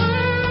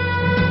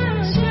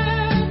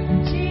worship,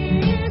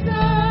 Jesus.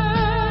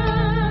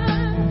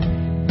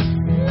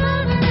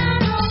 Love and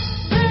adoration.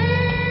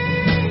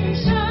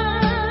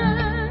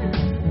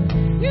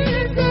 You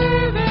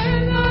deserve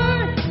it,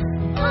 Lord.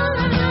 All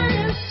our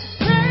highest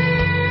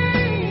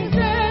praises,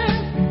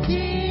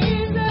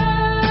 Jesus.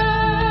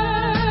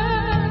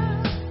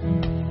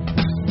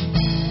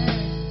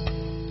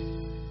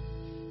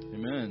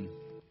 Amen.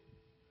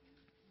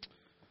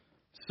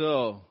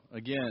 So,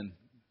 again,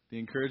 the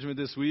encouragement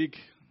this week,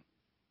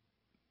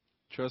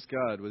 trust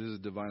God with His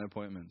divine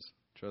appointments.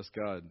 Trust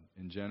God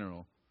in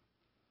general.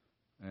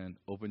 And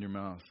open your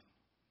mouth.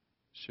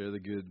 Share the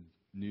good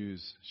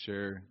news.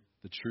 Share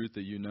the truth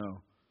that you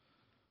know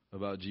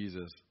about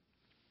Jesus.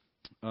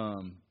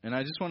 And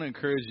I just want to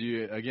encourage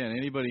you, again,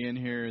 anybody in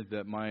here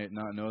that might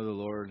not know the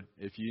Lord,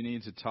 if you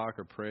need to talk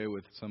or pray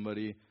with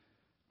somebody,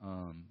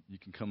 you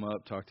can come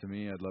up, talk to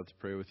me. I'd love to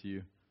pray with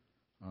you.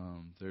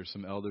 There's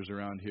some elders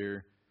around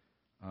here.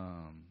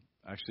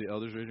 Actually,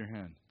 elders, raise your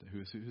hand.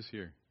 Who's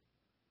here?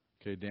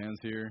 Okay, Dan's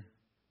here,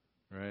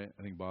 right?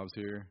 I think Bob's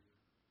here.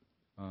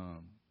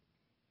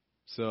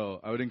 So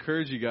I would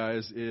encourage you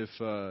guys,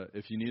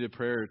 if you need a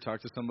prayer or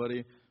talk to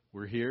somebody,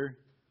 we're here.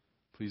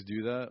 Please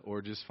do that,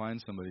 or just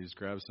find somebody, just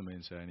grab somebody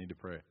and say, I need to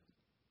pray.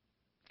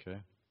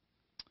 Okay?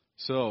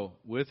 So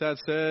with that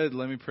said,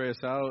 let me pray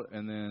us out,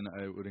 and then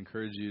I would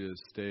encourage you to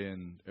stay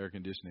in air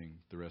conditioning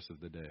the rest of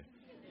the day.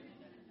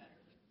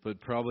 But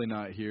probably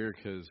not here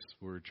because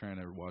we're trying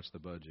to watch the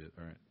budget.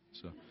 All right.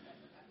 So,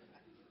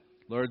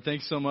 Lord,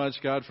 thanks so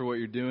much, God, for what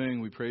you're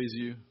doing. We praise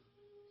you.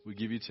 We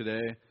give you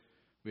today.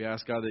 We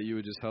ask, God, that you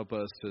would just help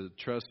us to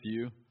trust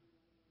you,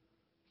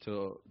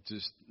 to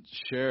just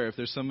share. If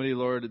there's somebody,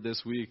 Lord,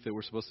 this week that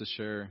we're supposed to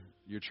share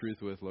your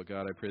truth with, Lord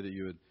God, I pray that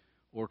you would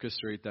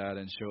orchestrate that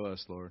and show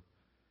us, Lord,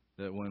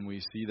 that when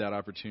we see that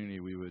opportunity,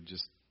 we would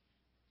just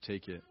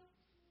take it.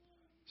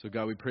 So,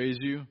 God, we praise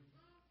you.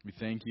 We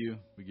thank you.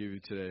 We give you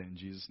today in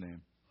Jesus'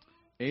 name.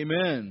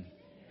 Amen.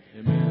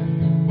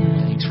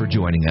 Amen. Thanks for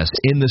joining us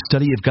in the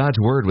study of God's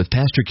Word with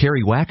Pastor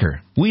Kerry Wacker.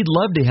 We'd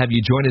love to have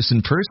you join us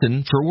in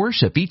person for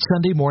worship each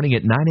Sunday morning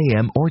at 9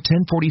 a.m. or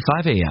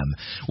 10:45 a.m.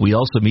 We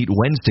also meet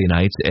Wednesday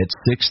nights at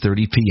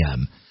 6:30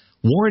 p.m.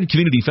 Warren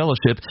Community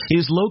Fellowship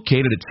is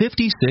located at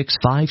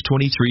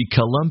 56523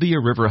 Columbia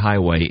River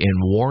Highway in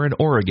Warren,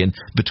 Oregon,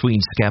 between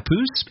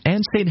Scappoose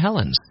and St.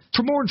 Helens.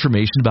 For more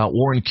information about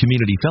Warren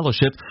Community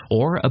Fellowship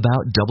or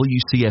about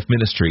WCF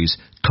Ministries,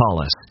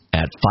 call us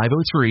at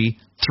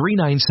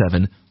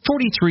 503-397-4387.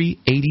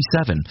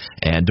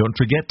 And don't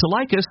forget to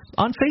like us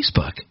on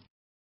Facebook.